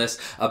wholeness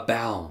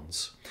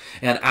abounds.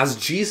 And as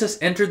Jesus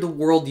entered the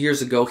world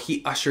years ago,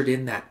 he ushered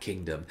in that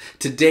kingdom.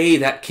 Today,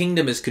 that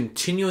kingdom is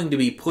continuing to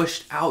be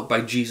pushed out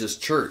by Jesus'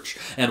 church.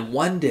 And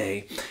one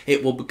day,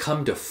 it will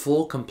come to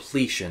full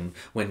completion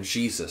when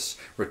Jesus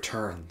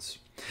returns.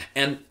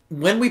 And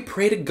when we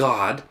pray to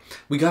God,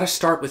 we got to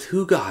start with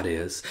who God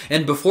is.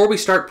 And before we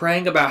start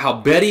praying about how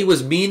Betty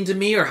was mean to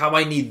me or how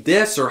I need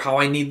this or how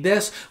I need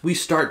this, we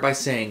start by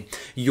saying,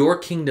 your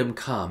kingdom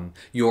come,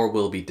 your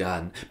will be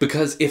done.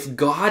 Because if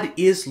God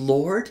is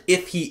Lord,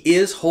 if he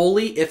is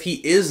holy, if he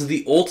is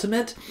the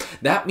ultimate,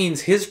 that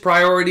means his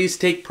priorities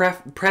take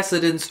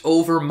precedence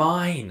over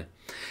mine.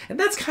 And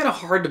that's kind of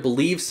hard to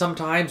believe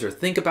sometimes or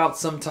think about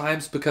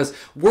sometimes because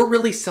we're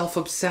really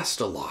self-obsessed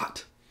a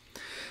lot.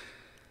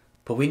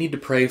 But we need to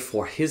pray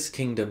for his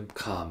kingdom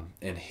come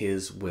and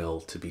his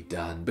will to be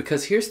done.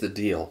 Because here's the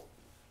deal.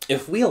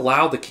 If we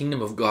allow the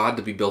kingdom of God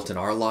to be built in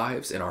our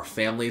lives, in our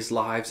families'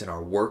 lives, in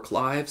our work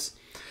lives,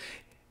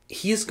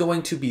 he is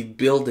going to be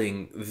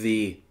building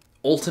the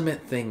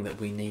ultimate thing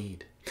that we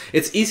need.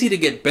 It's easy to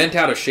get bent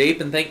out of shape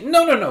and think,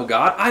 no,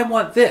 God, I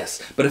want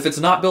this. But if it's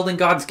not building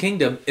God's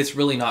kingdom, it's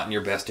really not in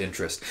your best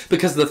interest.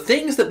 Because the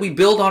things that we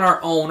build on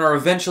our own are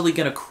eventually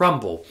going to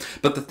crumble.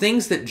 But the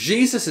things that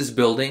Jesus is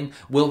building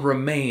will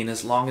remain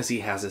as long as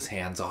he has his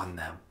hands on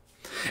them.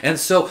 And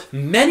so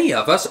many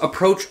of us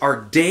approach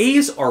our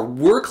days, our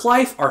work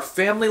life, our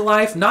family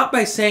life, not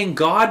by saying,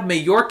 God, may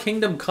your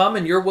kingdom come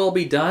and your will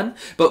be done.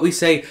 But we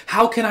say,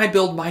 how can I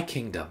build my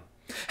kingdom?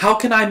 How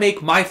can I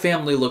make my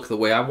family look the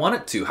way I want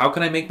it to? How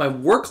can I make my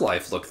work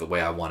life look the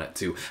way I want it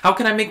to? How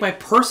can I make my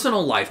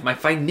personal life, my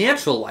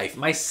financial life,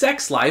 my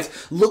sex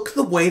life look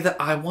the way that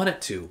I want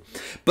it to?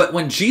 But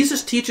when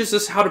Jesus teaches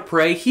us how to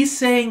pray, he's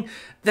saying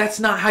that's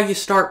not how you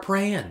start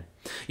praying.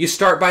 You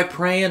start by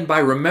praying, by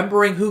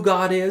remembering who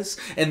God is,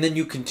 and then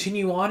you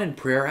continue on in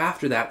prayer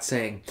after that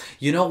saying,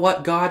 you know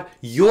what, God?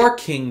 Your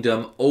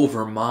kingdom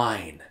over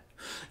mine.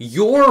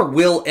 Your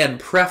will and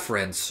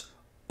preference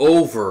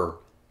over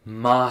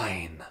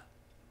mine.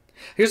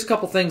 Here's a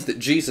couple things that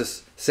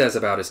Jesus says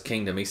about his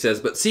kingdom. He says,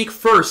 but seek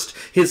first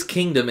his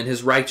kingdom and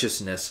his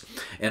righteousness,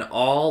 and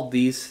all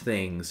these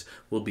things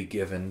will be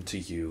given to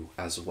you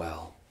as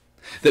well.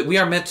 That we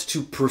are meant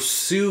to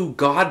pursue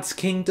God's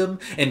kingdom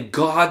and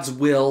God's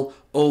will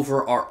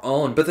over our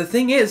own. But the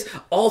thing is,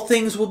 all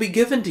things will be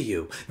given to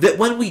you. That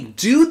when we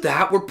do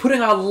that, we're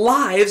putting our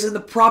lives in the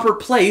proper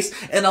place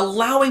and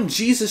allowing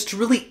Jesus to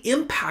really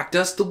impact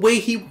us the way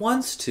he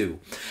wants to.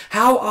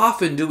 How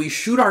often do we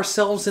shoot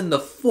ourselves in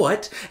the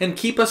foot and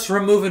keep us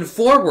from moving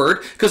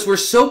forward because we're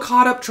so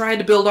caught up trying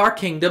to build our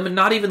kingdom and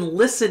not even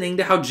listening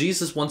to how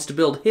Jesus wants to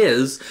build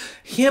his,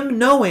 him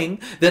knowing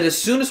that as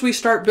soon as we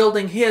start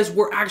building his,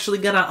 we're actually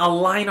going to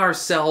align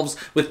ourselves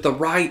with the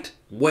right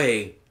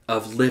way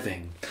of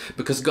living,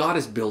 because God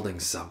is building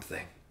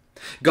something.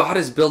 God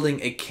is building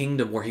a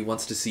kingdom where he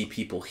wants to see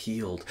people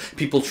healed,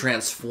 people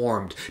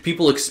transformed,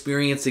 people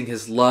experiencing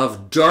his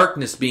love,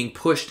 darkness being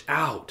pushed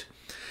out.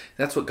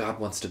 That's what God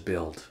wants to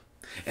build.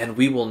 And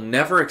we will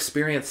never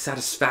experience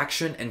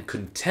satisfaction and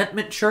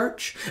contentment,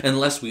 church,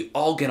 unless we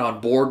all get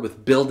on board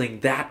with building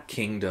that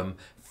kingdom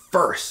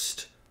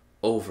first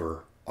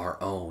over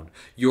our own.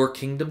 Your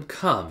kingdom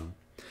come,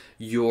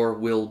 your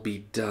will be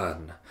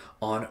done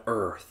on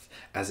earth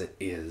as it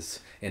is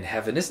in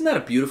heaven. Isn't that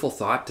a beautiful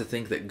thought, to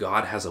think that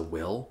God has a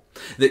will?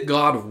 That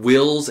God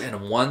wills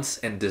and wants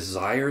and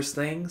desires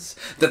things?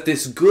 That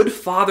this good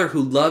Father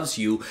who loves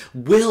you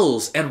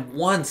wills and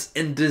wants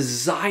and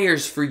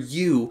desires for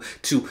you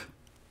to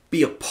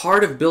be a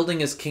part of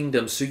building his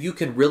kingdom so you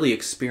can really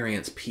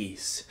experience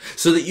peace,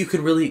 so that you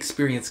can really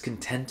experience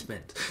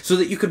contentment, so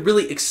that you can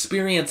really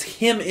experience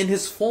him in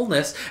his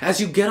fullness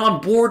as you get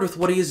on board with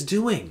what he is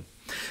doing.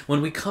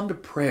 When we come to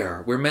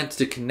prayer, we're meant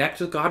to connect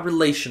with God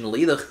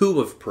relationally, the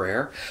who of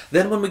prayer.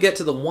 Then when we get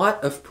to the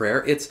what of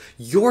prayer, it's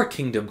your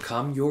kingdom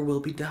come, your will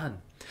be done.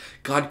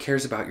 God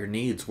cares about your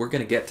needs. We're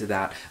going to get to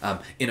that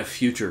in a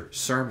future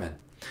sermon.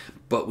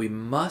 But we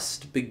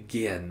must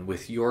begin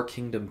with your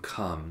kingdom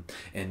come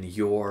and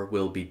your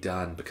will be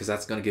done, because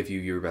that's going to give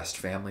you your best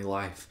family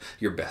life,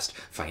 your best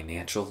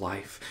financial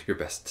life, your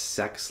best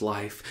sex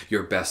life,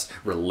 your best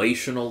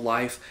relational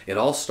life. It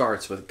all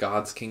starts with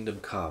God's kingdom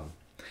come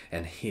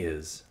and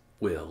his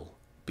will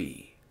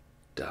be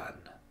done.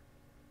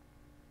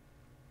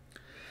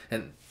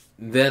 And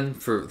then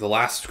for the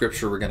last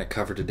scripture we're going to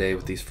cover today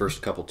with these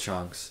first couple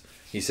chunks,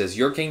 he says,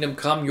 your kingdom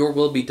come, your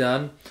will be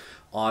done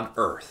on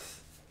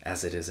earth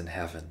as it is in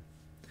heaven.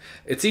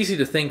 It's easy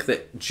to think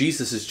that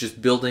Jesus is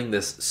just building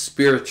this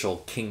spiritual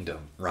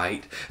kingdom,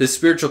 right? This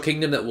spiritual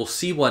kingdom that we'll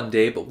see one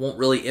day but won't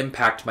really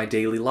impact my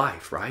daily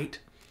life, right?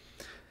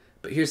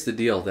 But here's the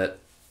deal, that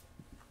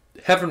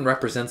heaven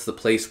represents the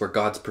place where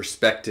God's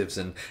perspectives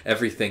and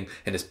everything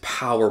and his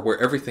power, where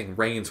everything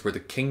reigns, where the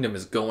kingdom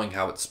is going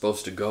how it's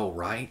supposed to go,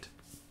 right?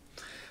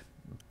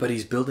 But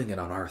he's building it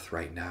on earth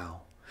right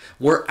now.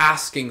 We're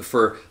asking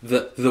for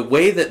the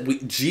way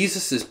that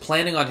Jesus is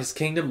planning on his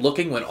kingdom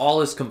looking when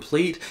all is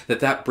complete,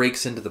 that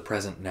breaks into the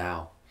present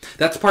now.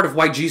 That's part of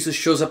why Jesus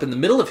shows up in the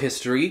middle of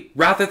history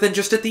rather than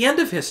just at the end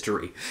of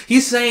history.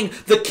 He's saying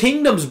the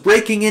kingdom's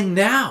breaking in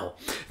now.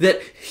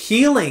 That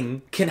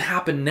healing can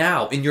happen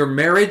now. In your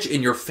marriage,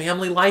 in your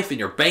family life, in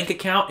your bank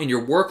account, in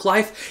your work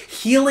life.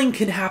 Healing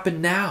can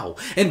happen now.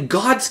 And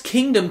God's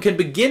kingdom can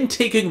begin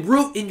taking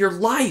root in your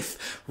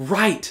life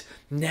right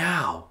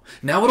now.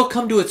 Now it'll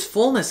come to its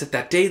fullness at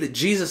that day that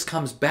Jesus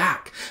comes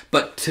back.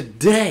 But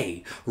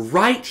today,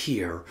 right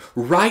here,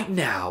 right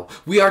now,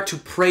 we are to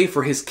pray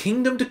for his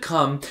kingdom to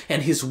come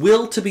and his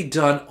will to be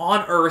done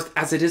on earth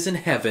as it is in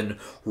heaven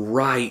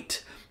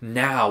right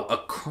now. A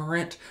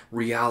current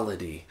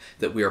reality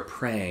that we are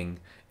praying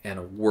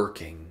and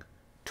working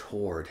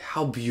toward.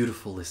 How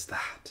beautiful is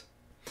that?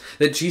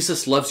 That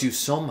Jesus loves you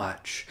so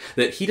much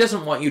that he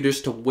doesn't want you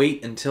just to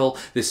wait until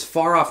this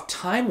far off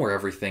time where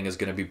everything is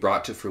going to be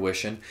brought to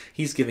fruition.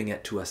 He's giving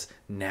it to us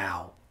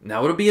now.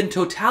 Now it'll be in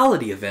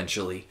totality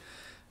eventually,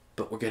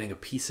 but we're getting a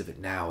piece of it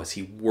now as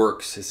he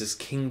works, as his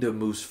kingdom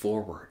moves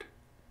forward.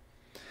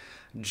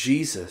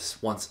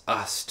 Jesus wants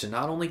us to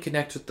not only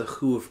connect with the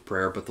who of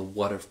prayer, but the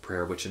what of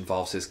prayer, which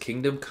involves his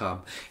kingdom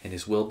come and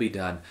his will be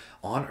done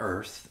on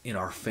earth, in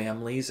our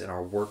families, in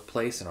our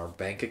workplace, in our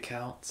bank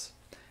accounts,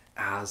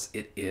 as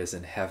it is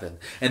in heaven.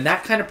 And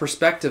that kind of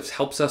perspective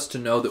helps us to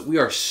know that we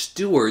are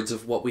stewards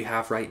of what we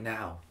have right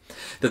now.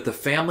 That the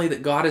family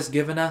that God has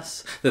given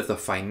us, that the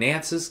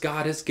finances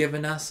God has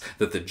given us,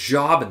 that the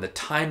job and the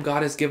time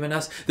God has given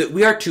us, that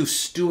we are to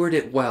steward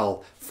it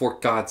well for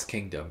God's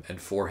kingdom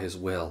and for his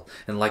will.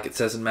 And like it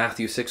says in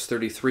Matthew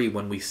 6:33,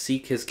 when we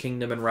seek his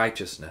kingdom and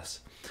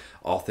righteousness,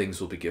 all things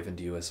will be given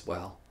to you as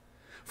well.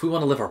 If we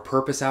want to live our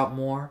purpose out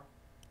more,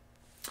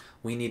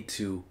 we need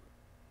to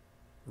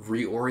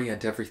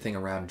reorient everything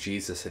around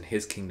Jesus and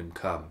his kingdom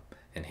come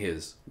and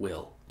his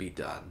will be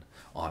done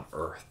on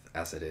earth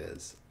as it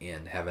is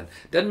in heaven.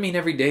 Doesn't mean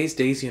every day is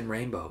daisy and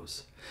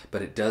rainbows,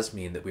 but it does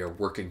mean that we are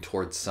working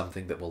towards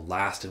something that will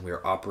last, and we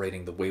are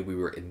operating the way we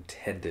were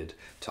intended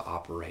to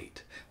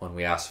operate when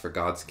we ask for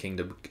God's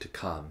kingdom to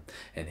come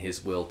and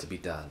his will to be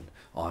done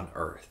on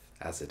earth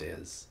as it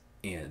is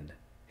in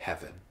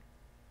heaven.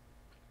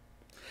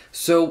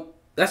 So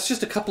that's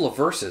just a couple of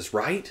verses,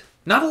 right?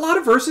 Not a lot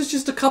of verses,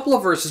 just a couple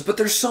of verses, but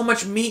there's so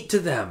much meat to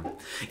them.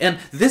 And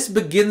this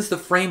begins the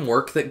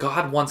framework that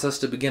God wants us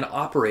to begin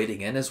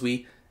operating in as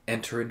we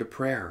enter into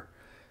prayer.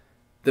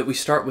 That we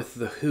start with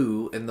the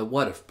who and the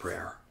what of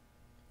prayer.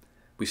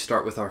 We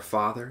start with our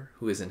Father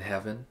who is in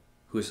heaven,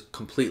 who is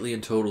completely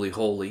and totally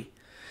holy,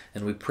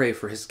 and we pray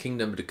for his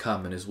kingdom to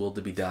come and his will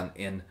to be done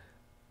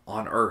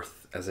on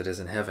earth as it is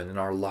in heaven, in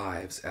our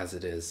lives as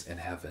it is in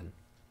heaven.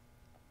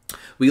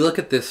 We look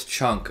at this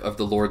chunk of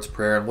the Lord's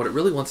Prayer, and what it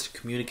really wants to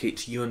communicate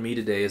to you and me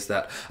today is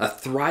that a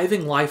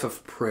thriving life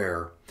of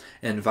prayer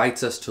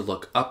invites us to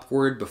look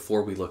upward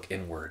before we look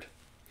inward.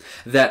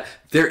 That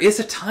there is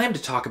a time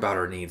to talk about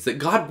our needs, that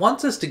God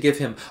wants us to give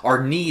him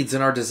our needs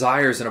and our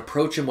desires and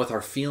approach him with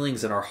our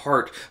feelings and our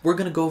heart. We're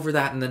going to go over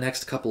that in the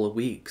next couple of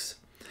weeks.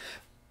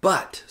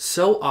 But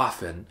so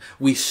often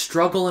we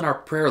struggle in our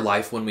prayer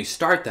life when we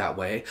start that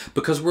way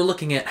because we're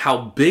looking at how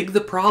big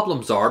the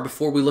problems are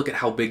before we look at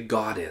how big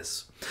God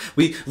is.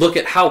 We look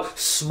at how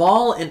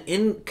small and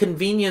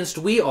inconvenienced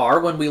we are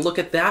when we look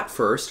at that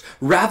first,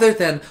 rather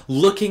than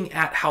looking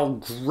at how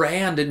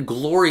grand and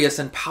glorious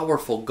and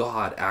powerful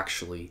God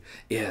actually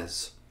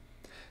is.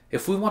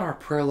 If we want our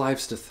prayer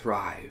lives to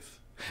thrive,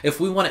 if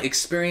we want to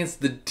experience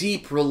the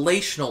deep,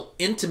 relational,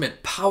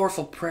 intimate,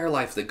 powerful prayer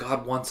life that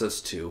God wants us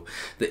to,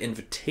 the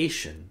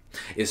invitation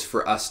is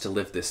for us to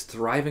live this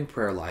thriving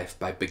prayer life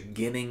by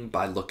beginning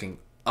by looking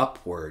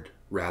upward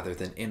rather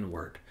than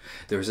inward.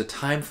 There's a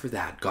time for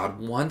that. God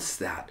wants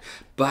that.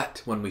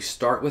 But when we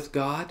start with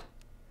God,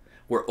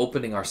 we're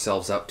opening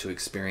ourselves up to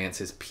experience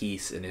his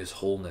peace and his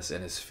wholeness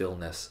and his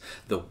fullness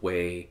the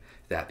way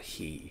that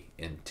he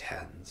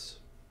intends.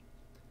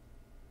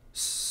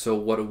 So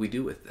what do we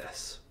do with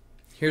this?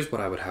 Here's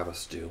what I would have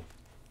us do.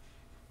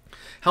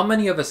 How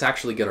many of us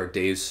actually get our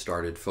days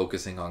started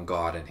focusing on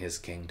God and his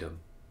kingdom?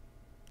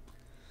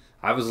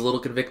 I was a little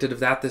convicted of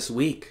that this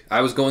week.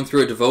 I was going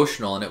through a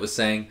devotional and it was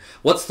saying,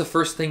 what's the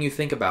first thing you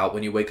think about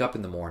when you wake up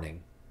in the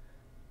morning?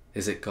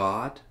 Is it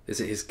God? Is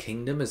it his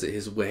kingdom? Is it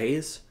his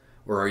ways?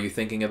 Or are you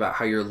thinking about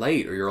how you're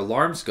late, or your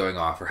alarm's going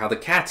off, or how the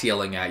cat's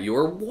yelling at you,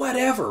 or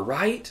whatever,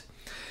 right?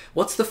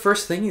 What's the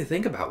first thing you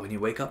think about when you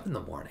wake up in the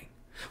morning?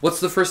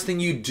 What's the first thing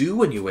you do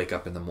when you wake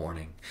up in the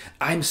morning?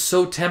 I'm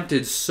so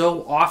tempted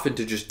so often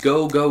to just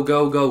go, go,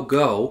 go, go,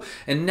 go.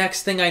 And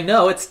next thing I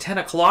know, it's 10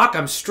 o'clock.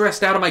 I'm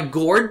stressed out of my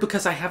gourd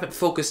because I haven't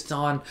focused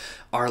on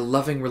our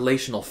loving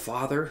relational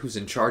Father who's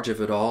in charge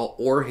of it all,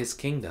 or his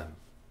kingdom.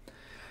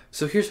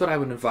 So here's what I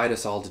would invite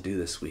us all to do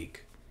this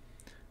week.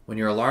 When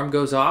your alarm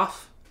goes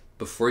off,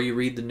 before you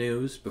read the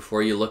news,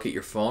 before you look at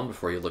your phone,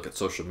 before you look at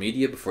social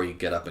media, before you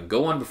get up and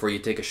go on, before you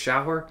take a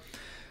shower,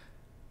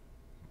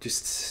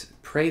 just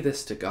pray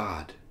this to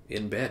God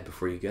in bed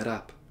before you get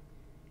up.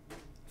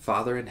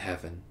 Father in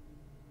heaven,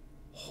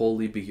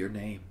 holy be your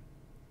name.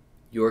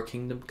 Your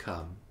kingdom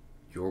come,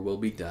 your will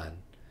be done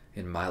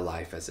in my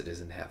life as it is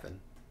in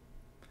heaven.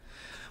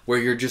 Where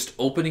you're just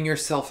opening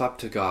yourself up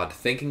to God,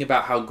 thinking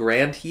about how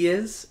grand he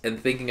is and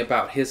thinking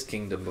about his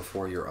kingdom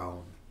before your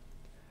own.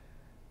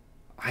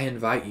 I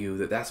invite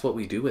you that's what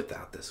we do with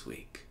that this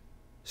week.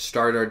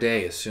 Start our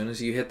day as soon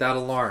as you hit that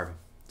alarm.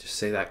 Just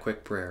say that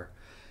quick prayer.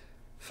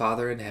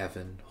 Father in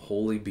heaven,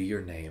 holy be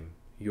your name.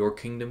 Your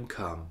kingdom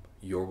come,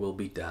 your will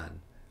be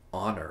done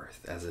on earth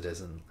as it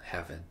is in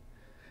heaven.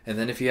 And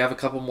then if you have a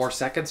couple more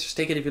seconds, just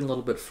take it even a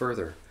little bit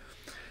further.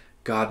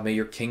 God, may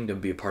your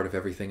kingdom be a part of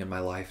everything in my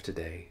life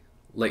today.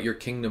 Let your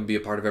kingdom be a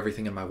part of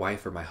everything in my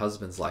wife or my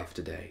husband's life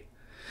today.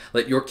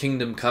 Let your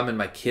kingdom come in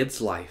my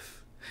kids'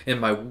 life, in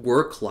my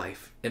work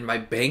life, in my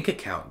bank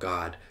account,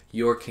 God.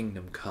 Your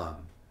kingdom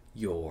come,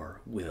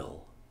 your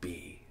will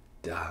be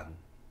done.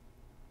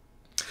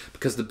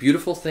 Because the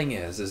beautiful thing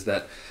is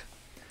that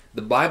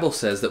the Bible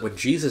says that when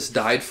Jesus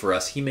died for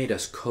us, he made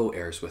us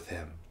co-heirs with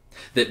him.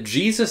 That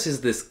Jesus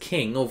is this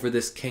king over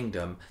this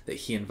kingdom that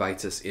he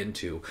invites us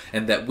into,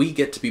 and that we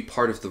get to be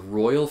part of the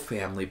royal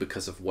family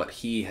because of what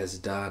he has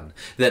done.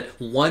 That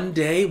one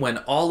day, when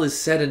all is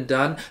said and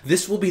done,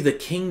 this will be the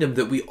kingdom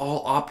that we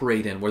all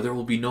operate in, where there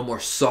will be no more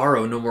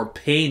sorrow, no more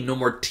pain, no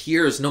more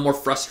tears, no more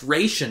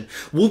frustration.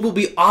 We will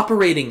be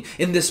operating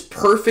in this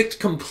perfect,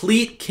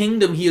 complete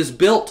kingdom he has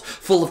built,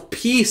 full of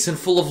peace and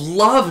full of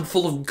love and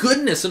full of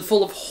goodness and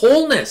full of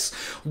wholeness.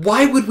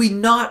 Why would we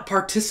not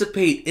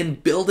participate in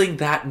building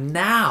that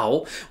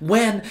now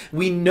when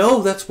we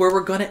know that's where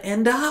we're going to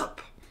end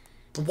up?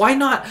 Why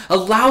not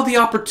allow the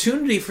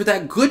opportunity for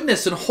that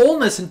goodness and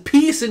wholeness and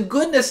peace and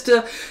goodness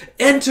to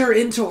enter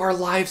into our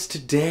lives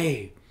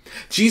today?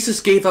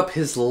 Jesus gave up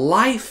his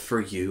life for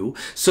you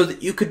so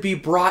that you could be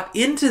brought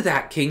into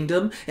that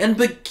kingdom and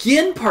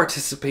begin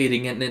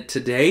participating in it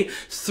today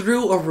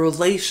through a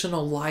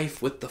relational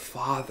life with the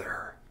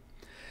Father.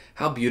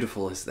 How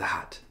beautiful is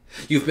that?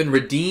 You've been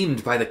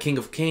redeemed by the King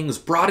of Kings,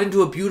 brought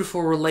into a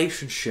beautiful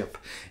relationship,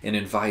 and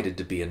invited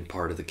to be in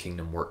part of the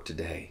kingdom work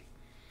today.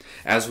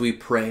 As we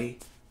pray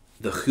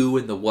the who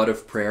and the what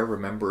of prayer,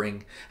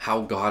 remembering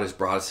how God has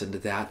brought us into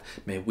that,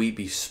 may we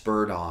be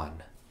spurred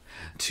on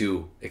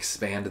to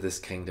expand this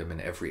kingdom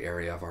in every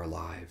area of our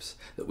lives,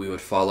 that we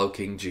would follow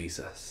King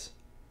Jesus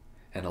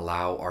and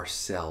allow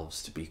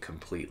ourselves to be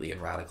completely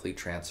and radically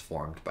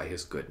transformed by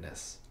his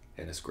goodness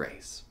and his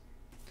grace.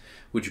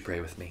 Would you pray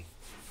with me?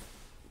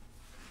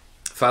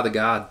 Father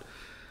God,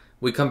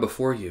 we come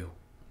before you.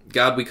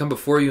 God, we come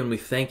before you and we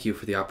thank you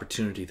for the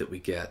opportunity that we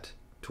get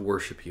to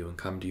worship you and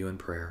come to you in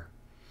prayer.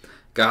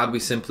 God, we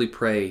simply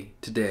pray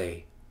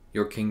today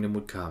your kingdom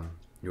would come,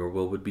 your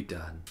will would be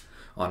done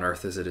on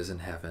earth as it is in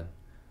heaven,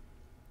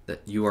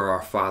 that you are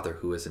our Father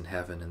who is in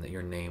heaven and that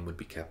your name would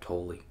be kept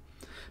holy.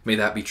 May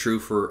that be true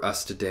for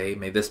us today.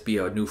 May this be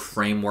a new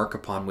framework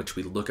upon which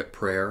we look at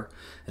prayer,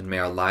 and may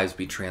our lives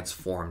be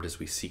transformed as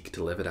we seek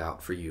to live it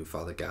out for you,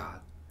 Father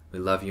God. We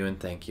love you and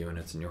thank you, and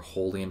it's in your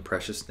holy and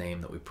precious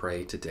name that we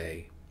pray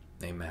today.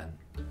 Amen.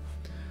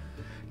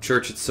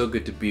 Church, it's so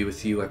good to be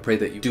with you. I pray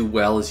that you do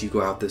well as you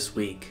go out this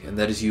week, and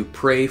that as you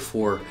pray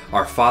for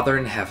our Father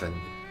in heaven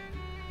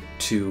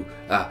to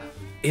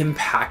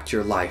impact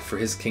your life, for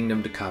his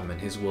kingdom to come and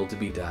his will to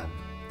be done,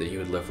 that you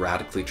would live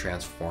radically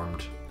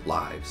transformed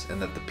lives, and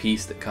that the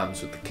peace that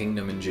comes with the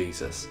kingdom in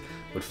Jesus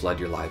would flood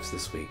your lives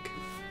this week.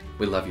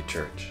 We love you,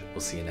 church. We'll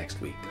see you next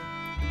week.